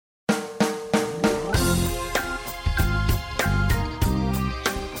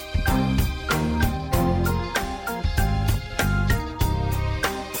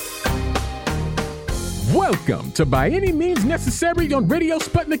Welcome to By Any Means Necessary on Radio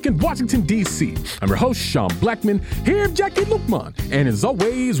Sputnik in Washington, D.C. I'm your host, Sean Blackman, here with Jackie Lukman. And as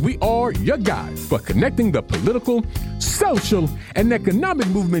always, we are your guides for connecting the political, social, and economic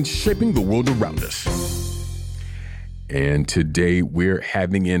movements shaping the world around us. And today we're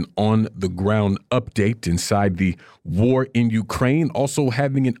having an on-the-ground update inside the war in Ukraine, also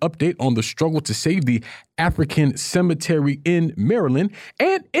having an update on the struggle to save the African cemetery in Maryland.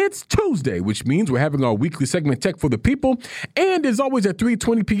 And it's Tuesday, which means we're having our weekly segment Tech for the People. And as always, at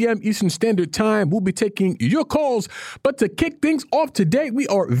 3:20 p.m. Eastern Standard Time, we'll be taking your calls. But to kick things off today, we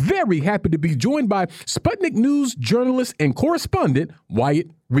are very happy to be joined by Sputnik News journalist and correspondent Wyatt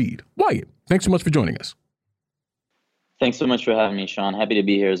Reed. Wyatt, thanks so much for joining us. Thanks so much for having me, Sean. Happy to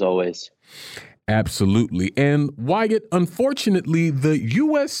be here as always. Absolutely. And Wyatt, unfortunately, the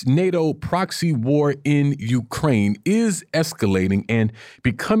U.S.-NATO proxy war in Ukraine is escalating and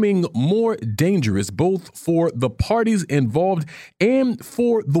becoming more dangerous, both for the parties involved and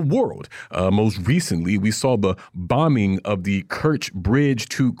for the world. Most recently, we saw the bombing of the Kerch Bridge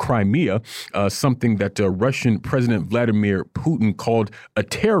to Crimea, something that Russian President Vladimir Putin called a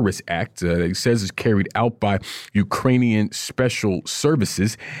terrorist act that he says is carried out by Ukrainian special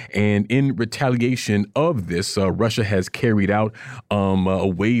services. And in retaliation of this, Russia has carried out a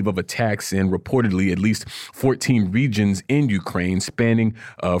wave of attacks in reportedly at least 14 regions in Ukraine, spanning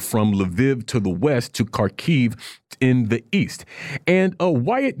from Lviv to the west to Kharkiv in the east. And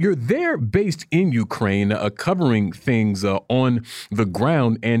Wyatt, you're there based in Ukraine, covering things on the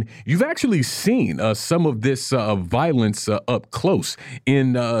ground, and you've actually seen some of this violence up close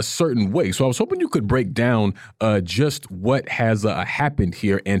in a certain way. So I was hoping you could break down just what has happened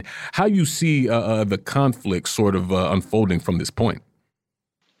here and how you see the conflict sort of unfolding from this point.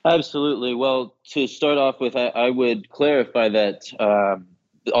 Absolutely. Well, to start off with, I would clarify that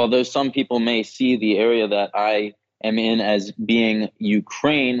although some people may see the area that I am in as being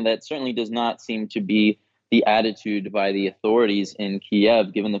Ukraine, that certainly does not seem to be the attitude by the authorities in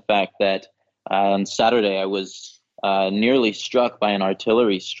Kiev, given the fact that on Saturday I was nearly struck by an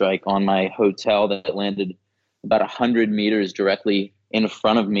artillery strike on my hotel that landed about 100 meters directly in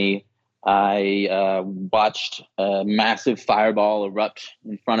front of me. I watched a massive fireball erupt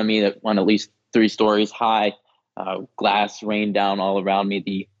in front of me that went at least 3 stories high. Glass rained down all around me.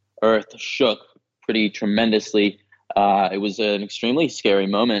 The earth shook pretty tremendously. It was an extremely scary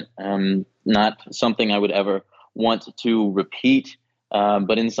moment, not something I would ever want to repeat.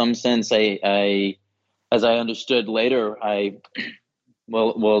 But in some sense, I as I understood later,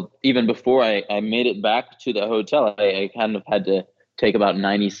 even before I made it back to the hotel, I kind of had to take about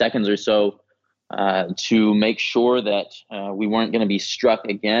 90 seconds or so to make sure that we weren't going to be struck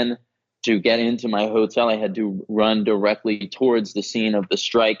again. To get into my hotel, I had to run directly towards the scene of the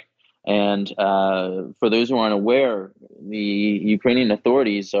strike. And for those who aren't aware, the Ukrainian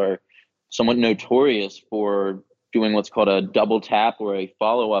authorities are somewhat notorious for doing what's called a double tap or a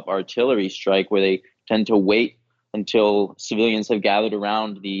follow-up artillery strike, where they tend to wait until civilians have gathered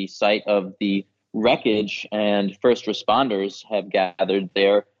around the site of the wreckage and first responders have gathered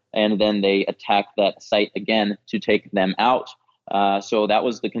there, and then they attack that site again to take them out. So that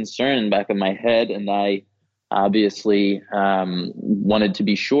was the concern in the back of my head, and I obviously wanted to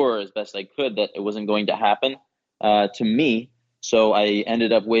be sure as best I could that it wasn't going to happen to me. So I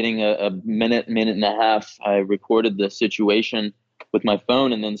ended up waiting a minute and a half. I recorded the situation with my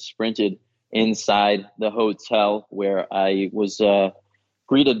phone and then sprinted inside the hotel, where I was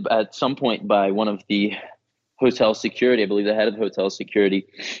greeted at some point by one of the hotel security, I believe the head of hotel security,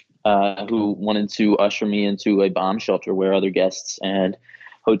 who wanted to usher me into a bomb shelter where other guests and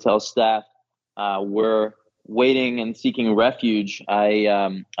hotel staff were waiting and seeking refuge.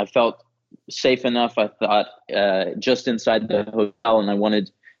 I felt safe enough, I thought, just inside the hotel, and I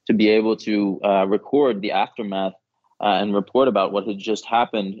wanted to be able to record the aftermath and report about what had just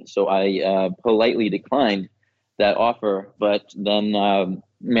happened. So I politely declined that offer, but then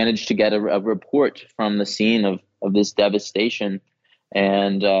managed to get a report from the scene of this devastation,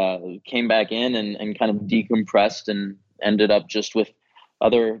 and came back in and kind of decompressed, and ended up just with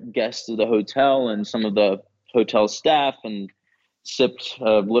other guests of the hotel and some of the hotel staff, and sipped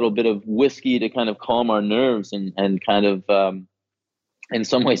a little bit of whiskey to kind of calm our nerves and kind of, in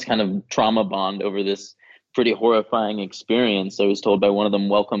some ways, kind of trauma bond over this pretty horrifying experience. I was told by one of them,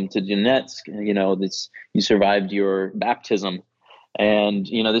 "Welcome to Donetsk. You survived your baptism." And,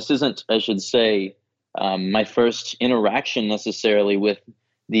 this isn't, I should say, my first interaction necessarily with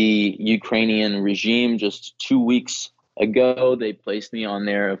the Ukrainian regime. Just 2 weeks ago, they placed me on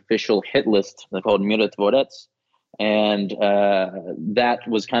their official hit list. They're called Mirotvorets. And that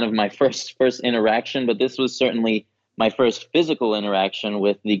was kind of my first interaction. But this was certainly my first physical interaction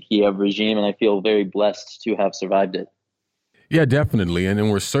with the Kiev regime, and I feel very blessed to have survived it. Yeah, definitely.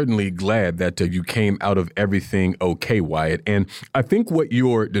 And we're certainly glad that you came out of everything okay, Wyatt. And I think what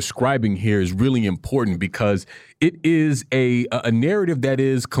you're describing here is really important because it is a narrative that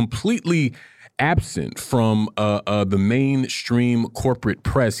is completely absent from the mainstream corporate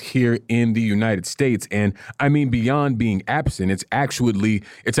press here in the United States. And I mean, beyond being absent, it's actually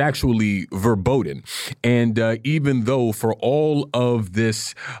verboten. And even though for all of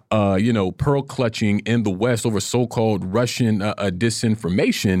this, pearl clutching in the West over so-called Russian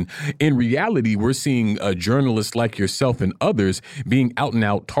disinformation, in reality, we're seeing journalists like yourself and others being out and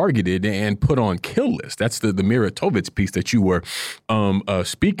out targeted and put on kill lists. That's the Miratovitz piece that you were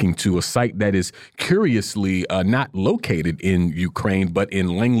speaking to, a site that is curiously not located in Ukraine, but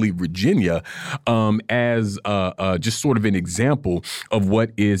in Langley, Virginia, as just sort of an example of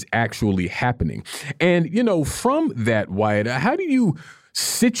what is actually happening. And, from that, Wyatt, how do you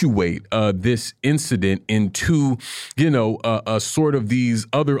situate this incident into, sort of these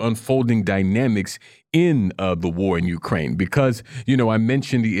other unfolding dynamics in the war in Ukraine? Because, I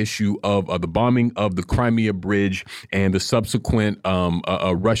mentioned the issue of the bombing of the Crimea bridge and the subsequent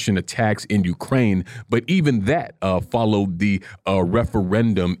Russian attacks in Ukraine. But even that followed the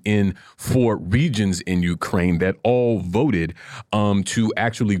referendum in 4 regions in Ukraine that all voted to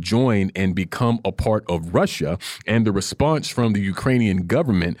actually join and become a part of Russia. And the response from the Ukrainian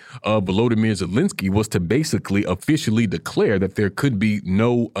government of Volodymyr Zelensky was to basically officially declare that there could be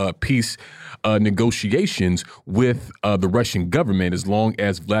no peace negotiations with the Russian government as long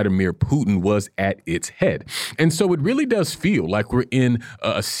as Vladimir Putin was at its head. And so it really does feel like we're in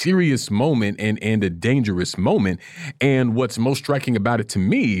a serious moment and a dangerous moment. And what's most striking about it to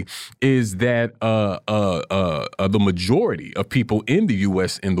me is that the majority of people in the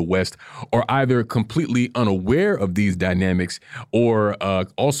U.S. and the West are either completely unaware of these dynamics or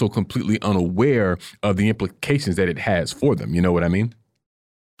also completely unaware of the implications that it has for them. You know what I mean?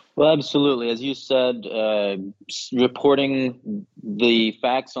 Well, absolutely. As you said, reporting the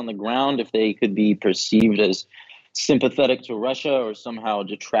facts on the ground, if they could be perceived as sympathetic to Russia or somehow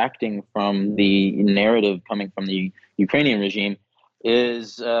detracting from the narrative coming from the Ukrainian regime,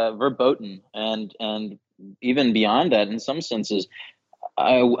 is verboten. And even beyond that, in some senses,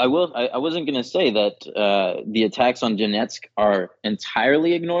 I wasn't going to say that the attacks on Donetsk are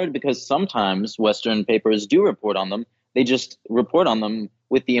entirely ignored, because sometimes Western papers do report on them. They just report on them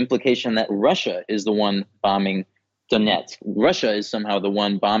with the implication that Russia is the one bombing Donetsk. Russia is somehow the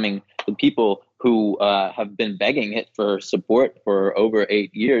one bombing the people who have been begging it for support for over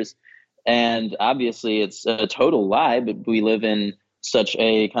 8 years. And obviously it's a total lie, but we live in such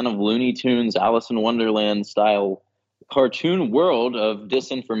a kind of Looney Tunes, Alice in Wonderland style cartoon world of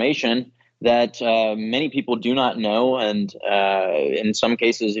disinformation that many people do not know. And in some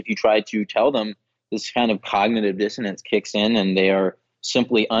cases, if you try to tell them, this kind of cognitive dissonance kicks in, and they are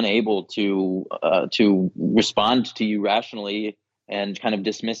simply unable to respond to you rationally and kind of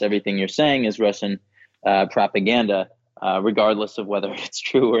dismiss everything you're saying as Russian propaganda, regardless of whether it's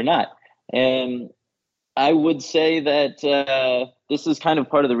true or not. And I would say that this is kind of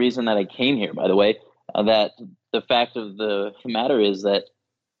part of the reason that I came here, by the way, that the fact of the matter is that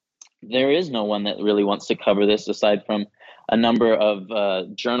there is no one that really wants to cover this aside from a number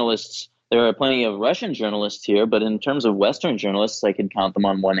of journalists. There are plenty of Russian journalists here, but in terms of Western journalists, I could count them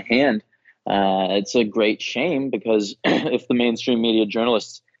on one hand. It's a great shame because if the mainstream media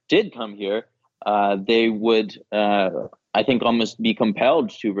journalists did come here, they would, I think, almost be compelled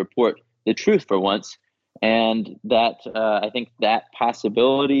to report the truth for once. And that I think that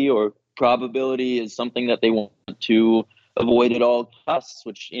possibility or probability is something that they want to avoid at all costs,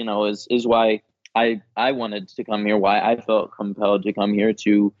 which, is why I wanted to come here, why I felt compelled to come here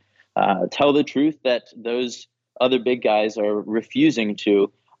to tell the truth that those other big guys are refusing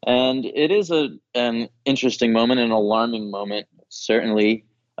to. And it is an interesting moment, an alarming moment, certainly,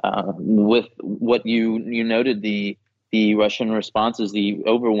 with what you noted, the Russian responses, the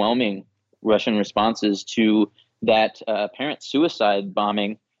overwhelming Russian responses to that apparent suicide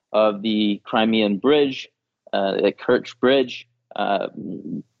bombing of the Crimean bridge, the Kerch Bridge.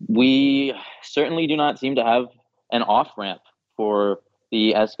 We certainly do not seem to have an off-ramp for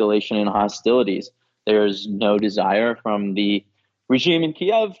the escalation in hostilities. There's no desire from the regime in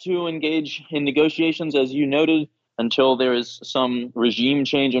Kiev to engage in negotiations, as you noted, until there is some regime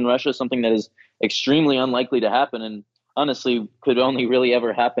change in Russia, something that is extremely unlikely to happen, and honestly could only really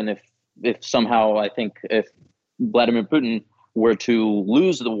ever happen if somehow, I think, if Vladimir Putin were to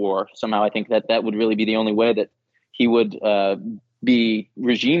lose the war, somehow I think that would really be the only way that he would be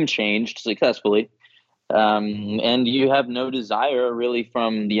regime changed successfully. And you have no desire really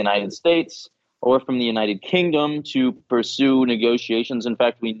from the United States or from the United Kingdom to pursue negotiations. In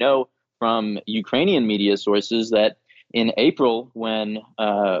fact, we know from Ukrainian media sources that in April, when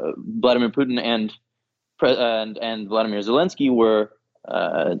Vladimir Putin and Vladimir Zelensky were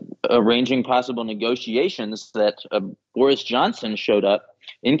arranging possible negotiations, that Boris Johnson showed up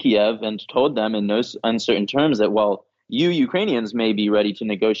in Kiev and told them in no uncertain terms that while you Ukrainians may be ready to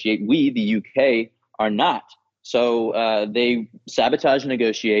negotiate, we, the UK, are not. So they sabotaged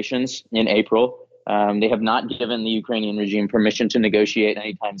negotiations in April. They have not given the Ukrainian regime permission to negotiate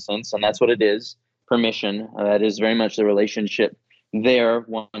anytime since, and that's what it is, permission. That is very much the relationship there,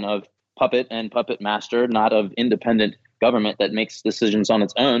 one of puppet and puppet master, not of independent government that makes decisions on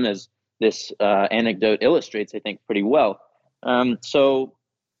its own, as this anecdote illustrates, I think, pretty well. So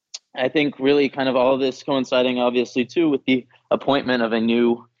I think really kind of all of this coinciding, obviously, too, with the appointment of a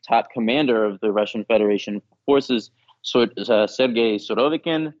new top commander of the Russian Federation forces, Sergei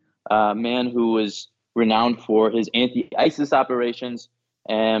Surovikin, a man who was renowned for his anti-ISIS operations,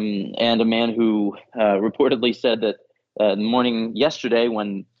 and a man who reportedly said that the morning yesterday,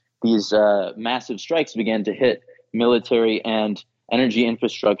 when these massive strikes began to hit military and energy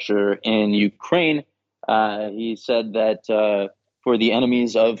infrastructure in Ukraine, he said that for the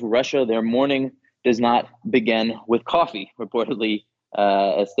enemies of Russia, their morning does not begin with coffee, reportedly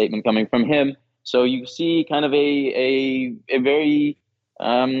a statement coming from him. So you see kind of a very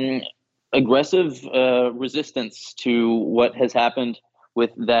aggressive resistance to what has happened with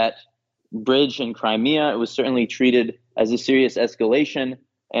that bridge in Crimea. It was certainly treated as a serious escalation.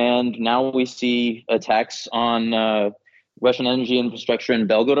 And now we see attacks on Russian energy infrastructure in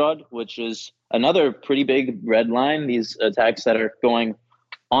Belgorod, which is another pretty big red line. These attacks that are going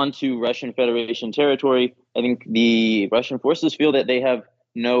onto Russian Federation territory. I think the Russian forces feel that they have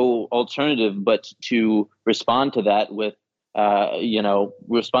no alternative but to respond to that with,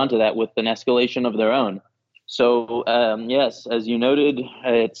 respond to that with an escalation of their own. So, yes, as you noted,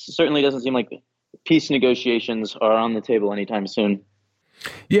 it certainly doesn't seem like peace negotiations are on the table anytime soon.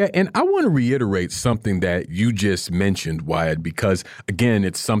 Yeah, and I want to reiterate something that you just mentioned, Wyatt, because again,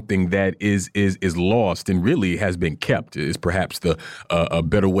 it's something that is lost and really has been kept, is perhaps a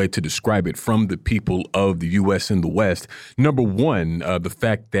better way to describe it, from the people of the U.S. and the West. Number one, the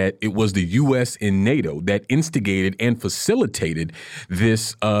fact that it was the U.S. and NATO that instigated and facilitated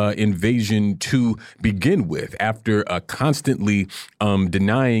this invasion to begin with, after constantly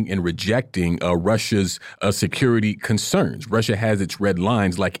denying and rejecting Russia's security concerns. Russia has its red lines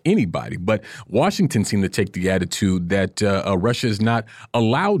like anybody, but Washington seemed to take the attitude that Russia is not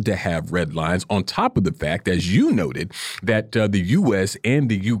allowed to have red lines, on top of the fact, as you noted, that the U.S. and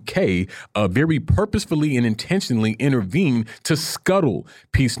the U.K. Very purposefully and intentionally intervened to scuttle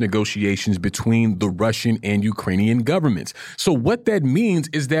peace negotiations between the Russian and Ukrainian governments. So what that means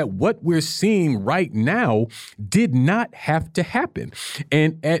is that what we're seeing right now did not have to happen,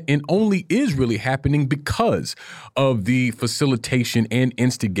 and only is really happening because of the facilitation and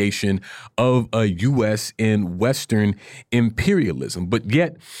instigation of U.S. and Western imperialism. But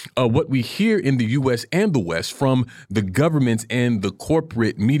yet, what we hear in the U.S. and the West from the governments and the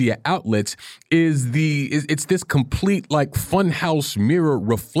corporate media outlets is it's this complete like funhouse mirror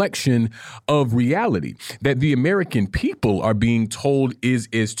reflection of reality that the American people are being told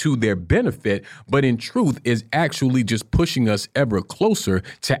is to their benefit, but in truth is actually just pushing us ever closer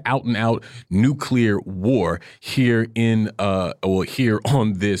to out and out nuclear war here here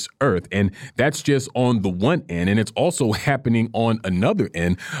on this earth. And that's just on the one end. And it's also happening on another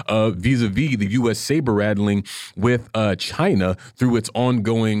end, vis-a-vis the U.S. saber rattling with China through its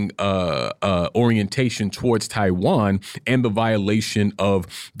ongoing orientation towards Taiwan and the violation of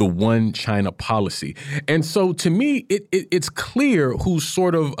the one China policy. And so to me, it's clear who's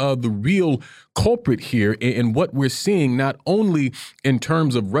sort of the real culprit here in what we're seeing, not only in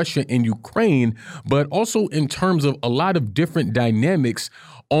terms of Russia and Ukraine, but also in terms of a lot of different dynamics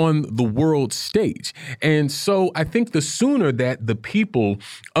on the world stage. And so I think the sooner that the people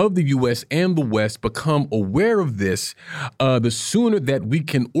of the U.S. and the West become aware of this, the sooner that we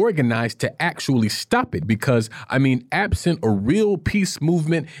can organize to actually stop it. Because, I mean, absent a real peace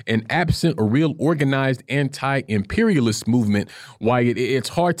movement and absent a real organized anti-imperialist movement, why it's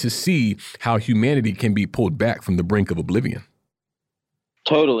hard to see how humanity can be pulled back from the brink of oblivion.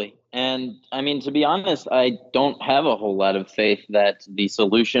 Totally. And I mean, to be honest, I don't have a whole lot of faith that the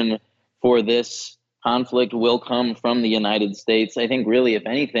solution for this conflict will come from the United States. I think really, if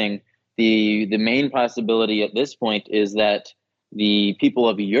anything, the main possibility at this point is that the people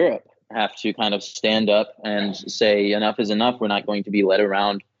of Europe have to kind of stand up and say enough is enough. We're not going to be led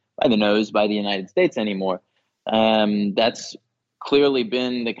around by the nose by the United States anymore. That's clearly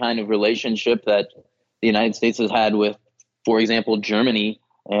been the kind of relationship that the United States has had with, for example, Germany.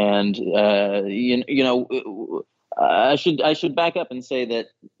 And I should back up and say that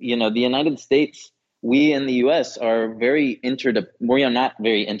the United States, we in the U.S. are we are not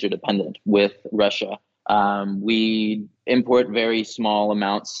very interdependent with Russia. We import very small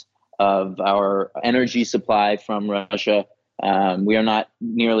amounts of our energy supply from Russia. We are not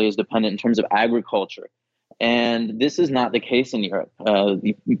nearly as dependent in terms of agriculture. And this is not the case in Europe.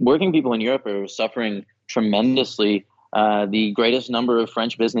 The working people in Europe are suffering tremendously. The greatest number of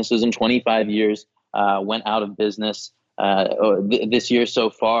French businesses in 25 years went out of business this year so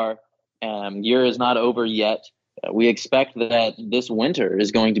far. Year is not over yet. We expect that this winter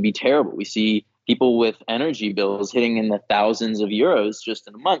is going to be terrible. We see people with energy bills hitting in the thousands of euros just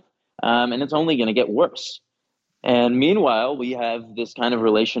in a month, and it's only going to get worse. And meanwhile, we have this kind of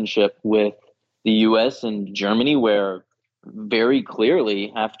relationship with the U.S. and Germany where very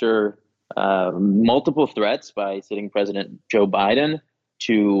clearly, after multiple threats by sitting President Joe Biden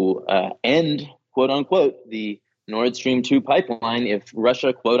to end, quote unquote, the Nord Stream 2 pipeline if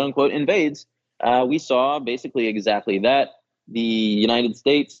Russia, quote unquote, invades, we saw basically exactly that. The United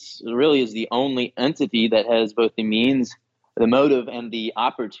States really is the only entity that has both the means, the motive, and the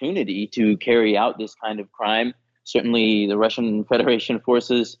opportunity to carry out this kind of crime. Certainly, the Russian Federation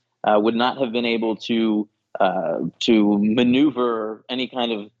forces would not have been able to maneuver any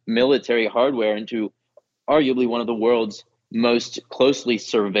kind of military hardware into arguably one of the world's most closely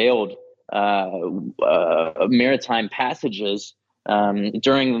surveilled maritime passages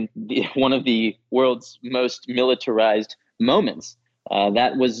during one of the world's most militarized moments.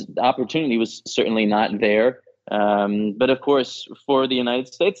 The opportunity was certainly not there. But of course, for the United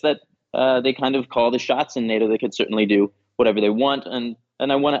States, that they kind of call the shots in NATO. They could certainly do whatever they want. And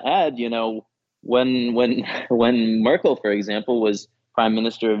I want to add, when Merkel, for example, was prime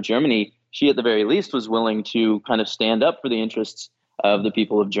minister of Germany, she at the very least was willing to kind of stand up for the interests of the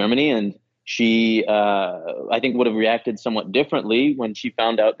people of Germany. And she, I think, would have reacted somewhat differently when she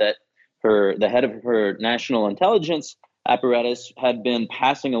found out that the head of her national intelligence apparatus had been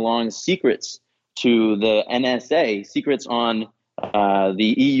passing along secrets to the NSA, secrets on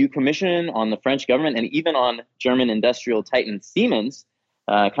the EU Commission, on the French government, and even on German industrial titan Siemens,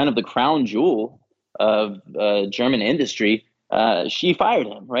 kind of the crown jewel of German industry. She fired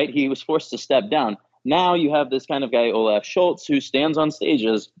him, right? He was forced to step down. Now you have this kind of guy, Olaf Scholz, who stands on stage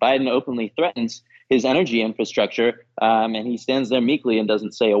as Biden openly threatens his energy infrastructure, and he stands there meekly and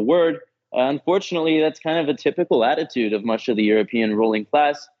doesn't say a word. Unfortunately, that's kind of a typical attitude of much of the European ruling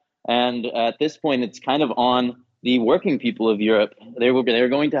class. And at this point, it's kind of on the working people of Europe. They're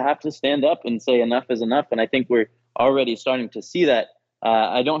going to have to stand up and say enough is enough. And I think we're already starting to see that.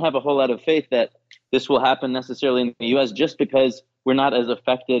 I don't have a whole lot of faith that this will happen necessarily in the U.S. just because we're not as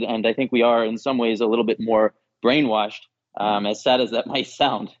affected. And I think we are in some ways a little bit more brainwashed, as sad as that might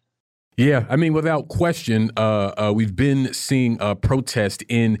sound. Yeah, I mean, without question, we've been seeing protest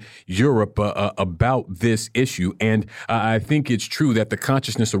in Europe about this issue. And I think it's true that the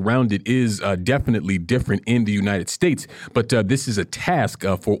consciousness around it is definitely different in the United States. But this is a task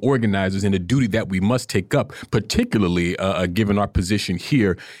for organizers and a duty that we must take up, particularly given our position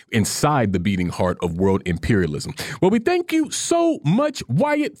here inside the beating heart of world imperialism. Well, we thank you so much,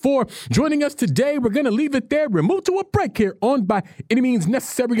 Wyatt, for joining us today. We're going to leave it there. We'll move to a break here on By Any Means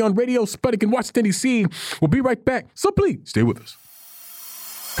Necessary on Radio Sputnik in Washington, D.C. We'll be right back, so please stay with us.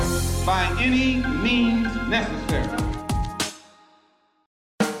 By any means necessary.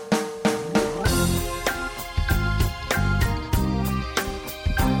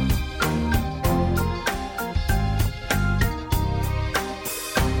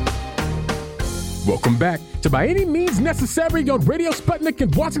 Welcome back to By Any Means Necessary on Radio Sputnik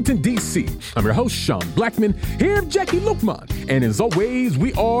in Washington, D.C. I'm your host, Sean Blackman, here with Jackie Lukman. And as always,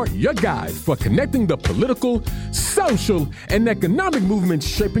 we are your guides for connecting the political, social, and economic movements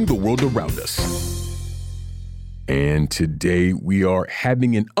shaping the world around us. And today we are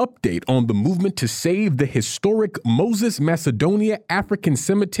having an update on the movement to save the historic Moses Macedonia African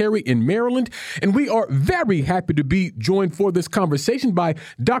Cemetery in Maryland. And we are very happy to be joined for this conversation by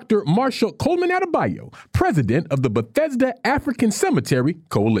Dr. Marsha Coleman Adebayo, president of the Bethesda African Cemetery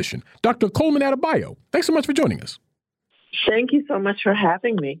Coalition. Dr. Coleman Adebayo, thanks so much for joining us. Thank you so much for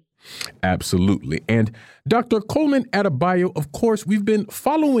having me. Absolutely. And Dr. Coleman Adebayo, of course, we've been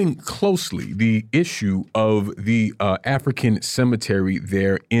following closely the issue of the African cemetery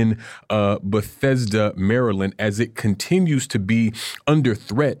there in Bethesda, Maryland, as it continues to be under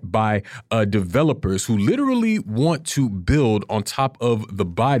threat by developers who literally want to build on top of the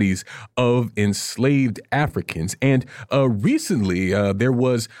bodies of enslaved Africans. And recently, there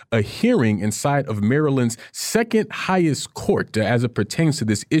was a hearing inside of Maryland's second highest court as it pertains to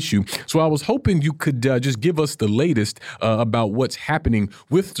this issue. So I was hoping you could just give us the latest about what's happening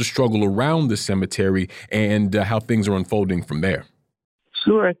with the struggle around the cemetery and how things are unfolding from there.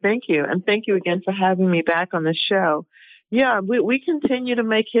 Sure. Thank you. And thank you again for having me back on the show. Yeah, we continue to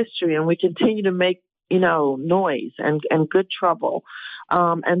make history and we continue to make, noise and good trouble.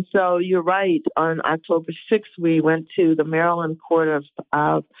 And so you're right. On October 6th, we went to the Maryland Court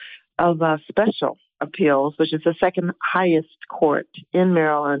of Special Appeals, which is the second highest court in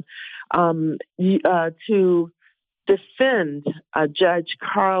Maryland, to defend Judge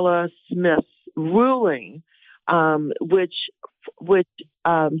Carla Smith's ruling, which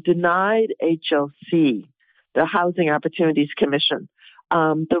denied HOC, the Housing Opportunities Commission,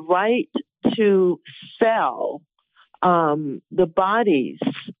 the right to sell the bodies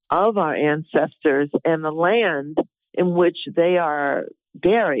of our ancestors and the land in which they are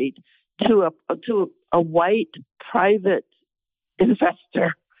buried to a white private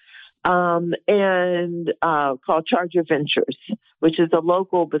investor and called Charger Ventures, which is a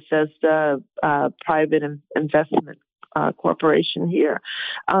local Bethesda private investment corporation here.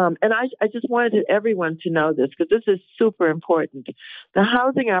 And I just wanted everyone to know this because this is super important. The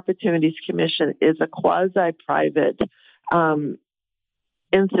Housing Opportunities Commission is a quasi-private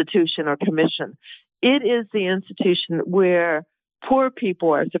institution or commission. It is the institution where poor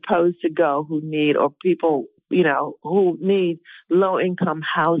people are supposed to go who need, or people, who need low-income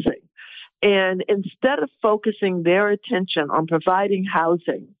housing. And instead of focusing their attention on providing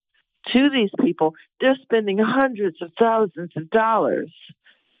housing to these people, they're spending hundreds of thousands of dollars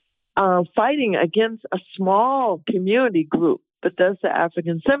fighting against a small community group, Bethesda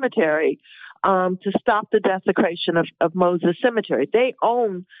African Cemetery, to stop the desecration of Moses Cemetery. They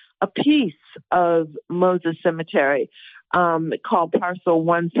own a piece of Moses Cemetery called Parcel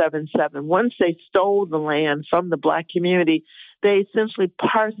 177. Once they stole the land from the Black community, they essentially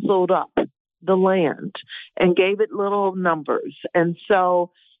parceled up the land and gave it little numbers. And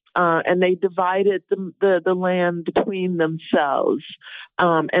so, and they divided the land between themselves.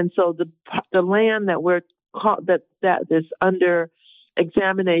 And so the land that that is under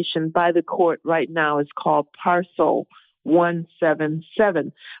examination by the court right now is called Parcel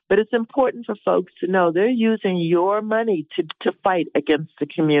 177. But it's important for folks to know they're using your money to fight against the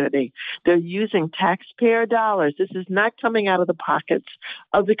community. They're using taxpayer dollars. This is not coming out of the pockets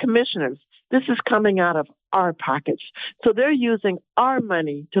of the commissioners. This is coming out of our pockets. So they're using our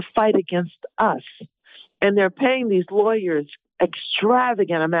money to fight against us. And they're paying these lawyers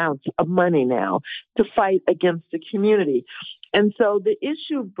extravagant amounts of money now to fight against the community. And so the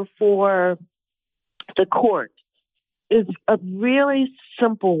issue before the court is a really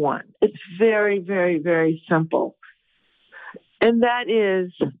simple one. It's very, very, very simple. And that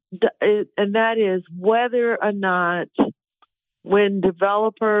is whether or not when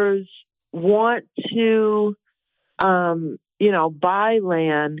developers want to, buy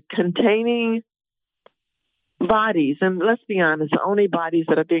land containing bodies, and let's be honest, the only bodies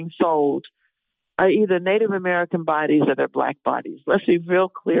that are being sold are either Native American bodies or they're Black bodies. Let's be real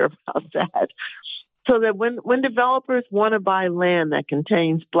clear about that. So that when developers want to buy land that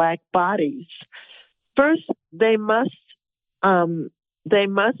contains Black bodies, first they must inform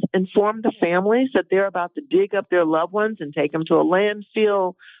the families that they're about to dig up their loved ones and take them to a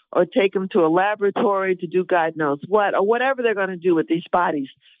landfill or take them to a laboratory to do God knows what, or whatever they're going to do with these bodies.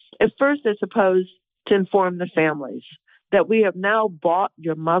 At first, they're supposed to inform the families that we have now bought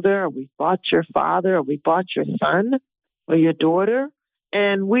your mother, or we bought your father, or we bought your son or your daughter,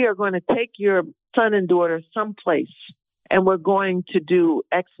 and we are going to take your son and daughter someplace, and we're going to do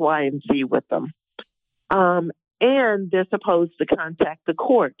X, Y, and Z with them. And they're supposed to contact the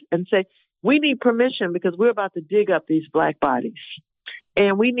court and say, we need permission because we're about to dig up these Black bodies.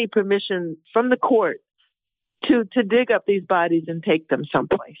 And we need permission from the court to dig up these bodies and take them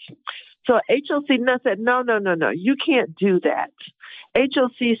someplace. So HOC said, no, you can't do that.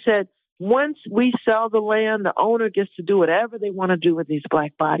 HOC said, once we sell the land, the owner gets to do whatever they want to do with these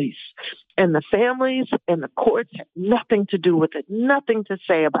Black bodies. And the families and the courts have nothing to do with it, nothing to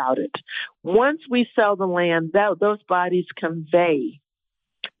say about it. Once we sell the land, those bodies convey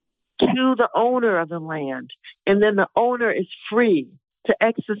to the owner of the land. And then the owner is free to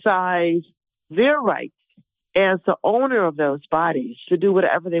exercise their rights as the owner of those bodies to do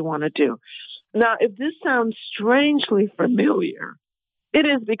whatever they want to do. Now, if this sounds strangely familiar, it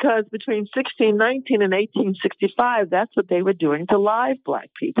is because between 1619 and 1865, that's what they were doing to live Black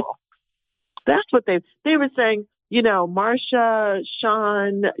people. That's what they were saying, Marcia,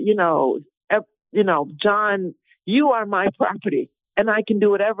 Sean, John, you are my property and I can do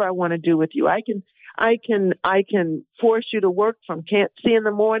whatever I want to do with you. I can force you to work from can't see in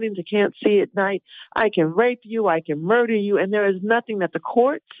the morning to can't see at night. I can rape you. I can murder you. And there is nothing that the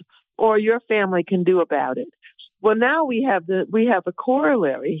courts or your family can do about it. Well, now we have a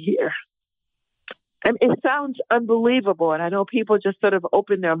corollary here. And it sounds unbelievable. And I know people just sort of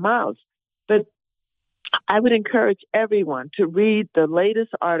open their mouths, but I would encourage everyone to read the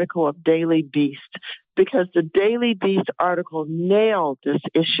latest article of Daily Beast, because the Daily Beast article nailed this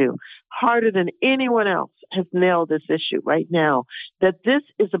issue harder than anyone else has nailed this issue right now, that this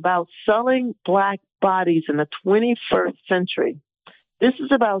is about selling Black bodies in the 21st century. This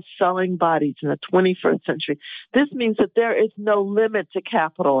is about selling bodies in the 21st century. This means that there is no limit to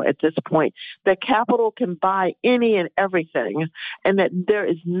capital at this point, that capital can buy any and everything, and that there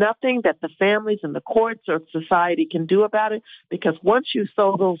is nothing that the families and the courts or society can do about it, because once you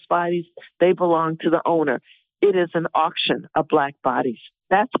sell those bodies, they belong to the owner. It is an auction of Black bodies.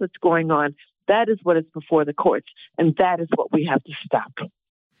 That's what's going on. That is what is before the courts, and that is what we have to stop.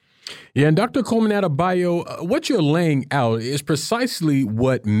 Yeah, and Dr. Coleman Adebayo, what you're laying out is precisely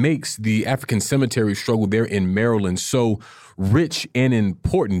what makes the African cemetery struggle there in Maryland so rich and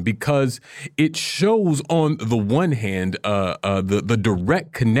important, because it shows on the one hand the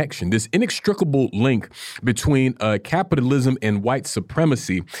direct connection, this inextricable link between capitalism and white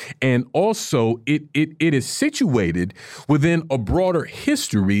supremacy, and also it is situated within a broader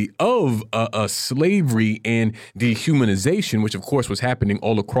history of slavery and dehumanization, which of course was happening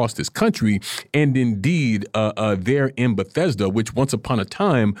all across this country, and indeed there in Bethesda, which once upon a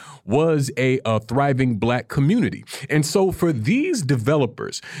time was a thriving Black community. And so for these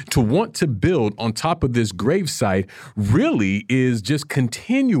developers to want to build on top of this gravesite really is just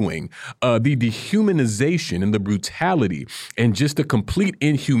continuing the dehumanization and the brutality and just the complete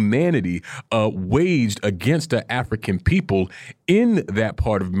inhumanity waged against the African people in that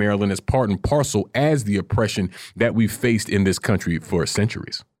part of Maryland as part and parcel as the oppression that we've faced in this country for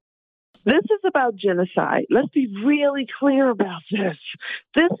centuries. This is about genocide. Let's be really clear about this.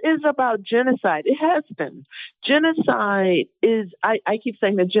 This is about genocide. It has been. Genocide is, I keep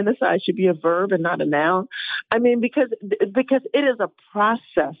saying that genocide should be a verb and not a noun. I mean, because it is a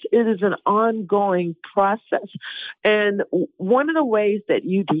process. It is an ongoing process. And one of the ways that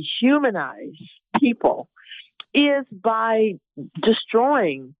you dehumanize people is by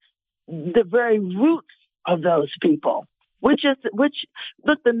destroying the very roots of those people. Which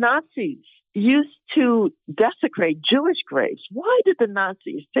look, the Nazis used to desecrate Jewish graves. Why did the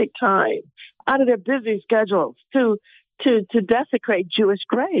Nazis take time out of their busy schedules to desecrate Jewish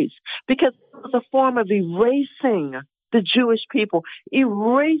graves? Because it was a form of erasing the Jewish people,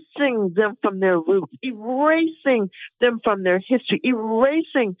 erasing them from their roots, erasing them from their history,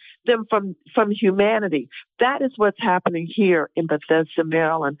 erasing them from humanity. That is what's happening here in Bethesda,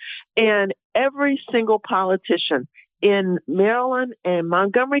 Maryland. And every single politician in Maryland and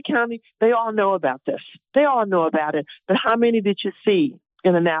Montgomery County, they all know about this. They all know about it. But how many did you see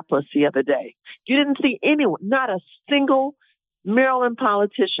in Annapolis the other day? You didn't see anyone, not a single Maryland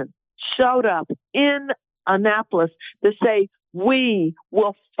politician showed up in Annapolis to say, we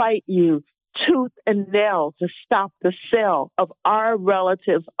will fight you tooth and nail to stop the sale of our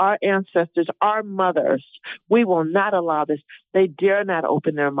relatives, our ancestors, our mothers. We will not allow this. They dare not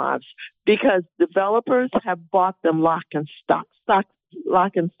open their mouths because developers have bought them lock and stock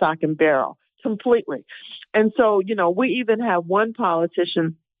and barrel completely. And so, we even have one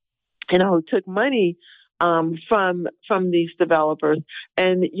politician, who took money from these developers,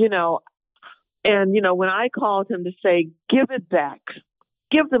 and when I called him to say, give it back.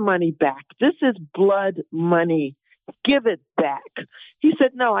 Give the money back. This is blood money. Give it back. He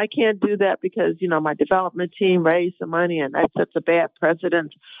said, no, I can't do that because, my development team raised the money and that sets a bad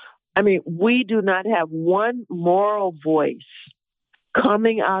precedent. I mean, we do not have one moral voice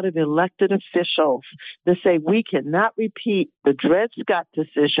coming out of elected officials to say we cannot repeat the Dred Scott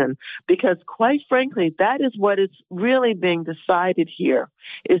decision because, quite frankly, that is what is really being decided here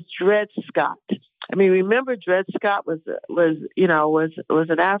is Dred Scott. I mean, remember Dred Scott was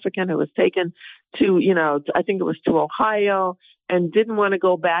an African who was taken to, I think it was to Ohio and didn't want to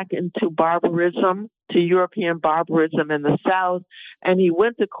go back into barbarism, to European barbarism in the South. And he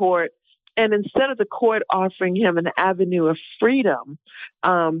went to court And instead of the court offering him an avenue of freedom,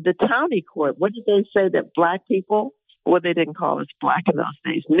 the county court, what did they say that black people, well, they didn't call us black in those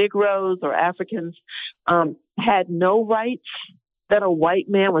days, Negroes or Africans, had no rights that a white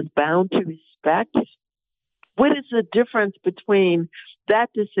man was bound to respect? What is the difference between that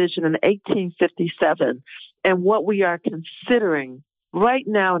decision in 1857 and what we are considering right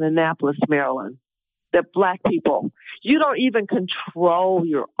now in Annapolis, Maryland? That black people, you don't even control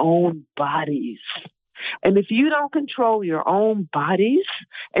your own bodies. And if you don't control your own bodies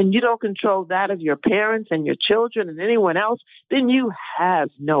and you don't control that of your parents and your children and anyone else, then you have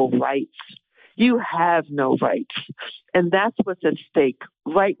no rights. You have no rights. And that's what's at stake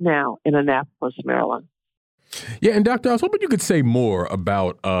right now in Annapolis, Maryland. Yeah, and Doctor, I was hoping you could say more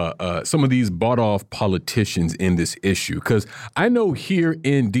about some of these bought-off politicians in this issue, because I know here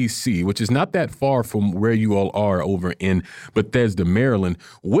in D.C., which is not that far from where you all are over in Bethesda, Maryland,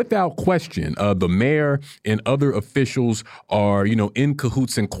 without question, the mayor and other officials are, in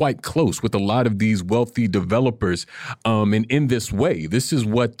cahoots and quite close with a lot of these wealthy developers. And in this way, this is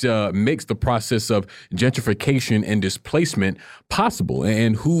what makes the process of gentrification and displacement possible.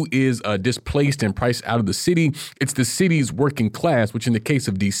 And who is displaced and priced out of the city? It's the city's working class, which in the case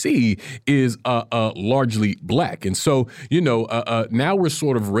of D.C. is largely black. And so, now we're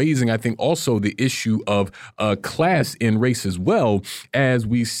sort of raising, I think, also the issue of class and race as well, as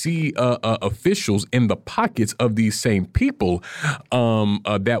we see officials in the pockets of these same people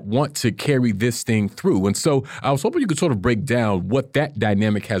that want to carry this thing through. And so I was hoping you could sort of break down what that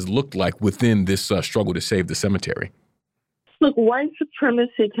dynamic has looked like within this struggle to save the cemetery. Look, white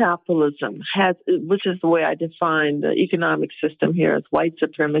supremacy capitalism has, which is the way I define the economic system here, as white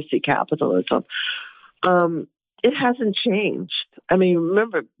supremacy capitalism. It hasn't changed. I mean,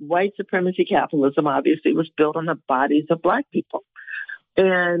 remember, white supremacy capitalism obviously was built on the bodies of black people.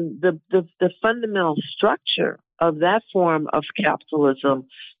 And the fundamental structure of that form of capitalism,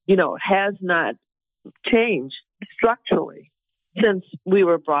 has not changed structurally since we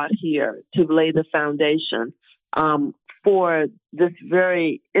were brought here to lay the foundation for this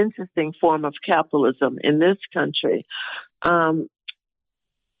very interesting form of capitalism in this country. But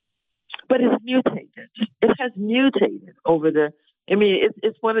it's mutated. It has mutated over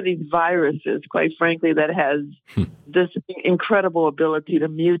it's one of these viruses, quite frankly, that has this incredible ability to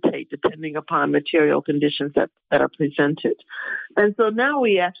mutate depending upon material conditions that are presented. And so now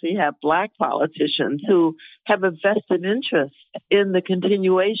we actually have black politicians who have a vested interest in the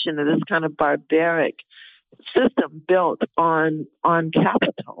continuation of this kind of barbaric system built on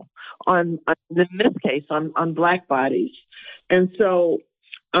capital, in this case, on black bodies. And so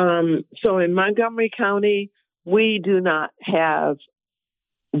in Montgomery County, we do not have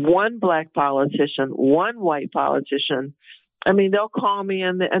one black politician, one white politician. I mean, they'll call me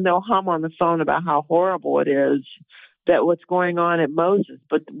and they'll hum on the phone about how horrible it is that what's going on at Moses.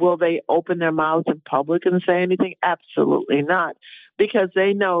 But will they open their mouths in public and say anything? Absolutely not, because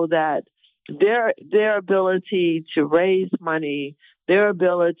they know that their ability to raise money, their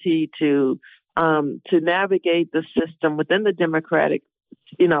ability to navigate the system within the democratic,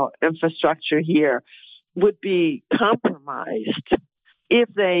 infrastructure here would be compromised if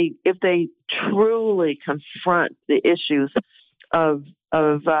they truly confront the issues of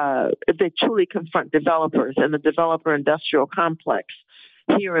if they truly confront developers and the developer industrial complex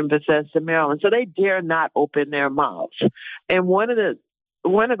here in Bethesda, Maryland. So they dare not open their mouths. And one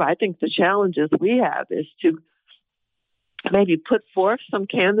of I think the challenges we have is to maybe put forth some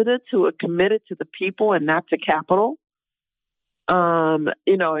candidates who are committed to the people and not to capital.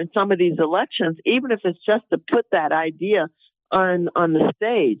 In some of these elections, even if it's just to put that idea on the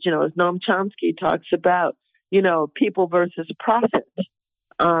stage, as Noam Chomsky talks about, people versus profit.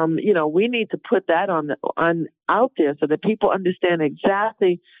 We need to put that on out there so that people understand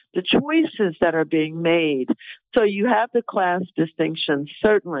exactly the choices that are being made. So you have the class distinction,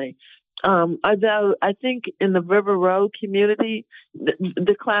 certainly. Although I think in the River Road community,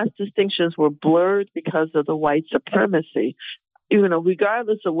 the class distinctions were blurred because of the white supremacy.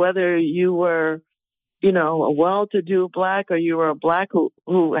 Regardless of whether you were, a well-to-do black or you were a black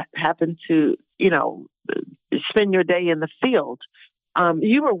who happened to, spend your day in the field,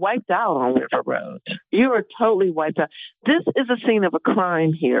 you were wiped out on River Road. You were totally wiped out. This is a scene of a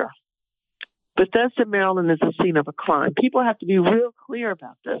crime here. Bethesda, Maryland is a scene of a crime. People have to be real clear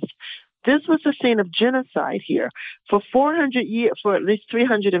about this. This was a scene of genocide here. For 400 years, for at least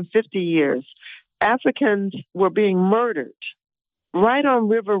 350 years, Africans were being murdered right on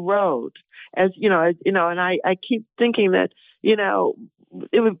River Road. And I keep thinking that,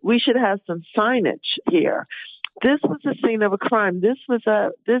 we should have some signage here. This was a scene of a crime. This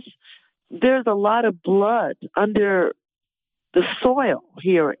there's a lot of blood under the soil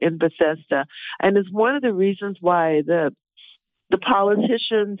here in Bethesda. And it's one of the reasons why the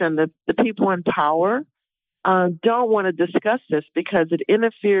politicians and the people in power don't want to discuss this, because it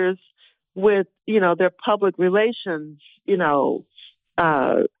interferes with, their public relations,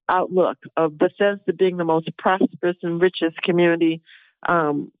 outlook of Bethesda being the most prosperous and richest community,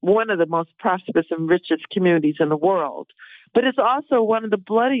 one of the most prosperous and richest communities in the world. But it's also one of the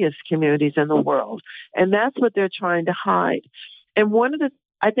bloodiest communities in the world. And that's what they're trying to hide. And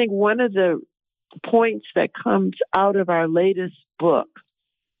I think one of the points that comes out of our latest book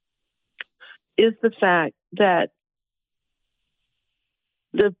is the fact that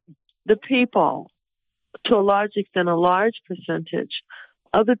the people, to a large extent, a large percentage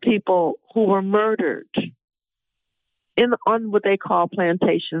of the people who were murdered on what they call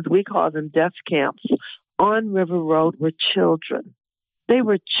plantations, we call them death camps, on River Road were children. They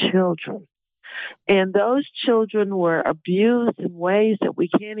were children. And those children were abused in ways that we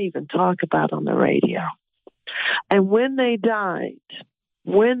can't even talk about on the radio. And when they died,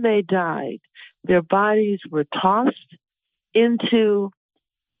 their bodies were tossed into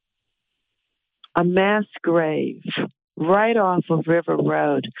a mass grave right off of River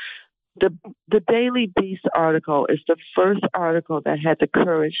Road. The Daily Beast article is the first article that had the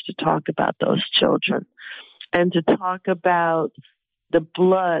courage to talk about those children and to talk about the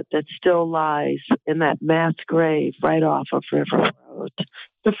blood that still lies in that mass grave right off of River Road.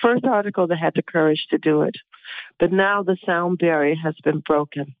 The first article that had the courage to do it. But now the sound barrier has been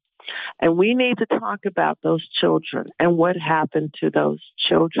broken. And we need to talk about those children and what happened to those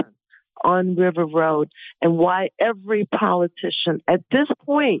children on River Road, and why every politician at this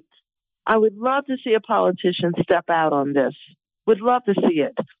point, I would love to see a politician step out on this. Would love to see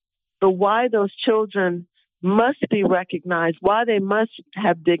it. But why those children must be recognized, why they must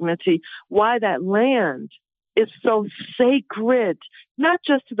have dignity, why that land is so sacred, not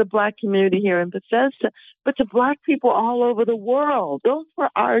just to the Black community here in Bethesda, but to Black people all over the world. Those were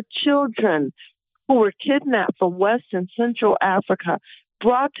our children who were kidnapped from West and Central Africa,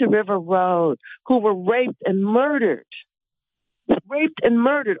 brought to River Road, who were raped and murdered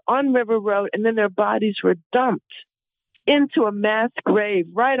on River Road, and then their bodies were dumped into a mass grave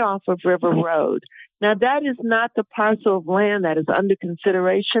right off of River Road. Now, that is not the parcel of land that is under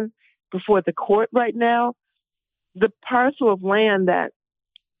consideration before the court right now. The parcel of land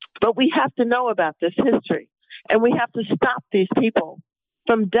but we have to know about this history, and we have to stop these people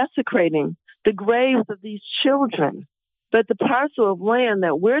from desecrating the graves of these children. But the parcel of land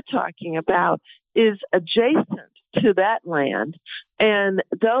that we're talking about is adjacent to that land. And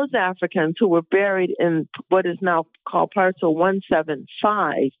those Africans who were buried in what is now called Parcel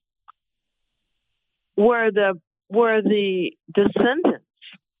 175 were the descendants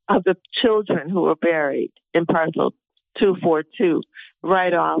of the children who were buried in Parcel 242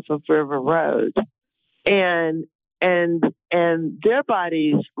 right off of River Road. And their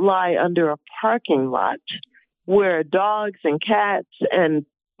bodies lie under a parking lot where dogs and cats and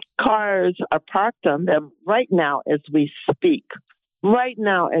cars are parked on them right now as we speak. And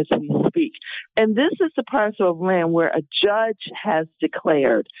this is the parcel of land where a judge has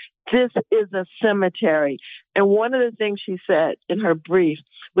declared this is a cemetery. And one of the things she said in her brief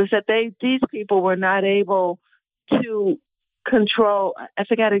was that these people were not able to control, I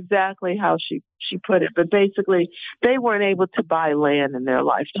forgot exactly how she put it, but basically they weren't able to buy land in their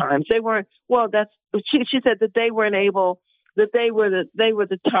lifetimes. They weren't, she said that they weren't able, that they were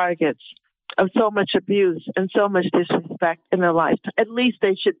the targets of so much abuse and so much disrespect in their life. At least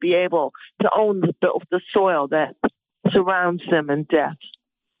they should be able to own the soil that surrounds them in death.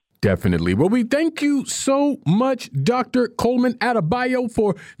 Definitely. Well, we thank you so much, Dr. Coleman Adebayo,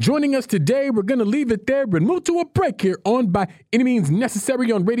 for joining us today. We're going to leave it there and move to a break here on By Any Means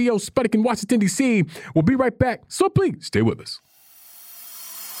Necessary on Radio Sputnik in Washington, D.C. We'll be right back, so please stay with us.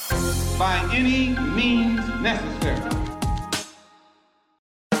 By any means necessary.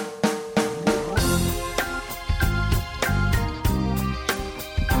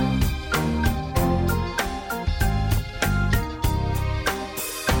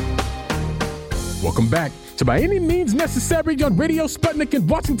 Welcome back to By Any Means Necessary on Radio Sputnik in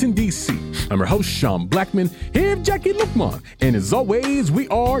Washington, D.C. I'm your host, Sean Blackman, here with Jackie Lukman. And as always, we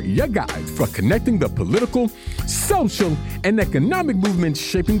are your guides for connecting the political, social, and economic movements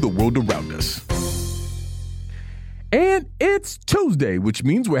shaping the world around us. And it's Tuesday, which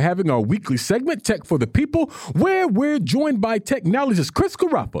means we're having our weekly segment, Tech for the People, where we're joined by technologist Chris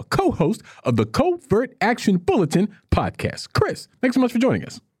Garaffa, co-host of the Covert Action Bulletin podcast. Chris, thanks so much for joining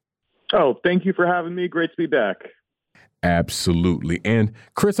us. Oh, thank you for having me. Great to be back. Absolutely. And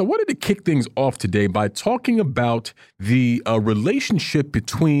Chris, I wanted to kick things off today by talking about the relationship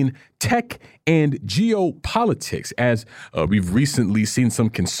between tech and geopolitics, as we've recently seen some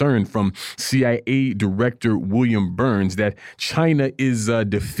concern from CIA Director William Burns that China is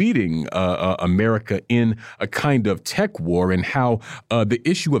defeating America in a kind of tech war, and how the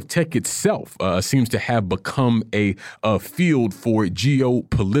issue of tech itself seems to have become a field for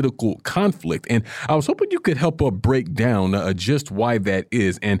geopolitical conflict. And I was hoping you could help break down just why that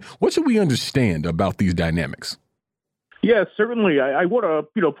is, and what should we understand about these dynamics? Yeah, certainly. I want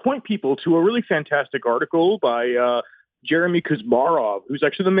to, point people to a really fantastic article by Jeremy Kuzmarov, who's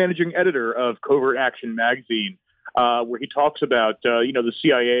actually the managing editor of Covert Action magazine, where he talks about, the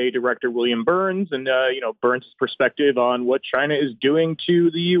CIA director William Burns and, Burns' perspective on what China is doing to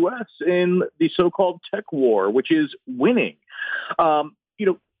the U.S. in the so-called tech war, which is winning. The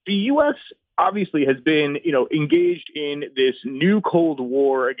U.S. obviously has been, engaged in this new Cold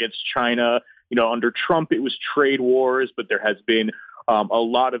War against China. Under Trump, it was trade wars, but there has been a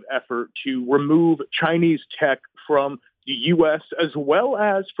lot of effort to remove Chinese tech from the U.S. as well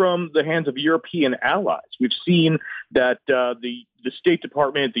as from the hands of European allies. We've seen that the State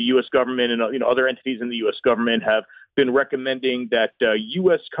Department, the U.S. government, and other entities in the U.S. government have been recommending that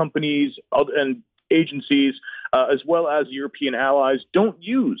U.S. companies and agencies, as well as European allies, don't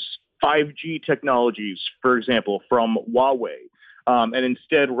use 5G technologies, for example, from Huawei. And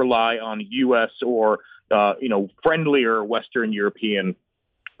instead rely on U.S. or, friendlier Western European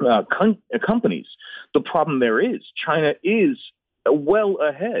companies. The problem there is China is well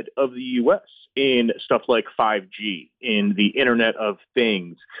ahead of the U.S. in stuff like 5G, in the Internet of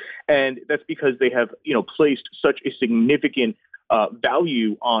Things. And that's because they have, placed such a significant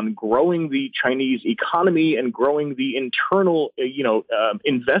value on growing the Chinese economy and growing the internal,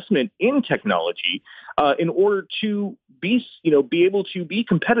 investment in technology in order to be able to be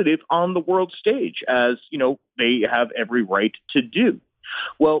competitive on the world stage, as, they have every right to do.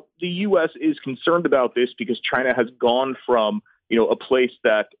 Well, the U.S. is concerned about this because China has gone from, a place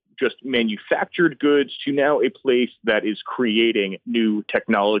that just manufactured goods to now a place that is creating new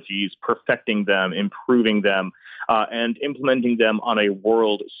technologies, perfecting them, improving them, and implementing them on a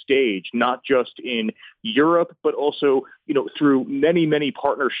world stage, not just in Europe, but also, through many, many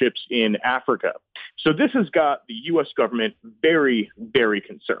partnerships in Africa. So this has got the U.S. government very, very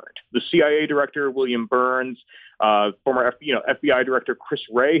concerned. The CIA director, William Burns, former FBI director Chris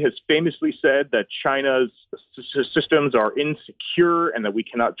Wray has famously said that China's systems are insecure and that we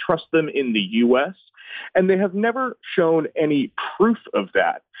cannot trust them in the U.S. And they have never shown any proof of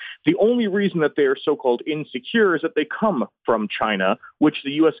that. The only reason that they are so-called insecure is that they come from China, which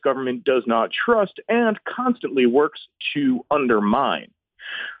the U.S. government does not trust and constantly works to undermine.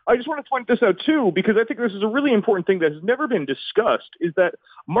 I just want to point this out, too, because I think this is a really important thing that has never been discussed, is that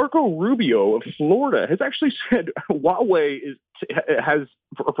Marco Rubio of Florida has actually said Huawei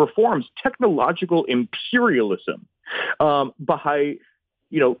performs technological imperialism by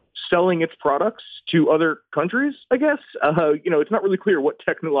selling its products to other countries, I guess. It's not really clear what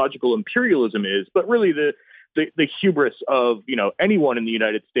technological imperialism is, but really the hubris of, anyone in the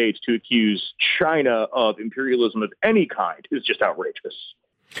United States to accuse China of imperialism of any kind is just outrageous.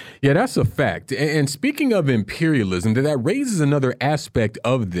 Yeah, that's a fact. And speaking of imperialism, that raises another aspect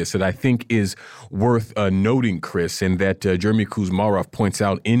of this that I think is worth noting, Chris, and that Jeremy Kuzmarov points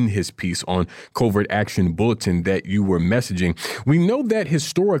out in his piece on Covert Action Bulletin that you were messaging. We know that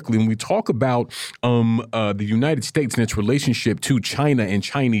historically, when we talk about the United States and its relationship to China and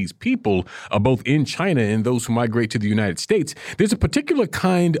Chinese people, both in China and those who migrate to the United States, there's a particular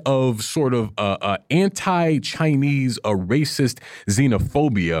kind of sort of anti-Chinese, racist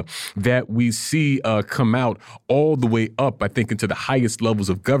xenophobia that we see come out all the way up, I think, into the highest levels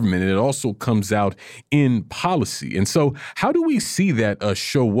of government. And it also comes out in policy. And so how do we see that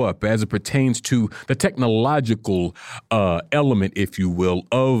show up as it pertains to the technological element, if you will,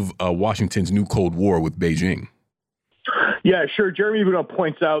 of Washington's new Cold War with Beijing? Yeah, sure. Jeremy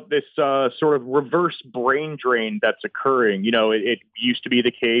points out this sort of reverse brain drain that's occurring. It used to be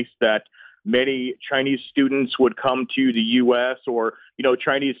the case that many Chinese students would come to the U.S. or,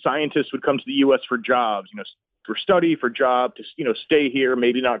 Chinese scientists would come to the U.S. for jobs, for study, for job, to, stay here,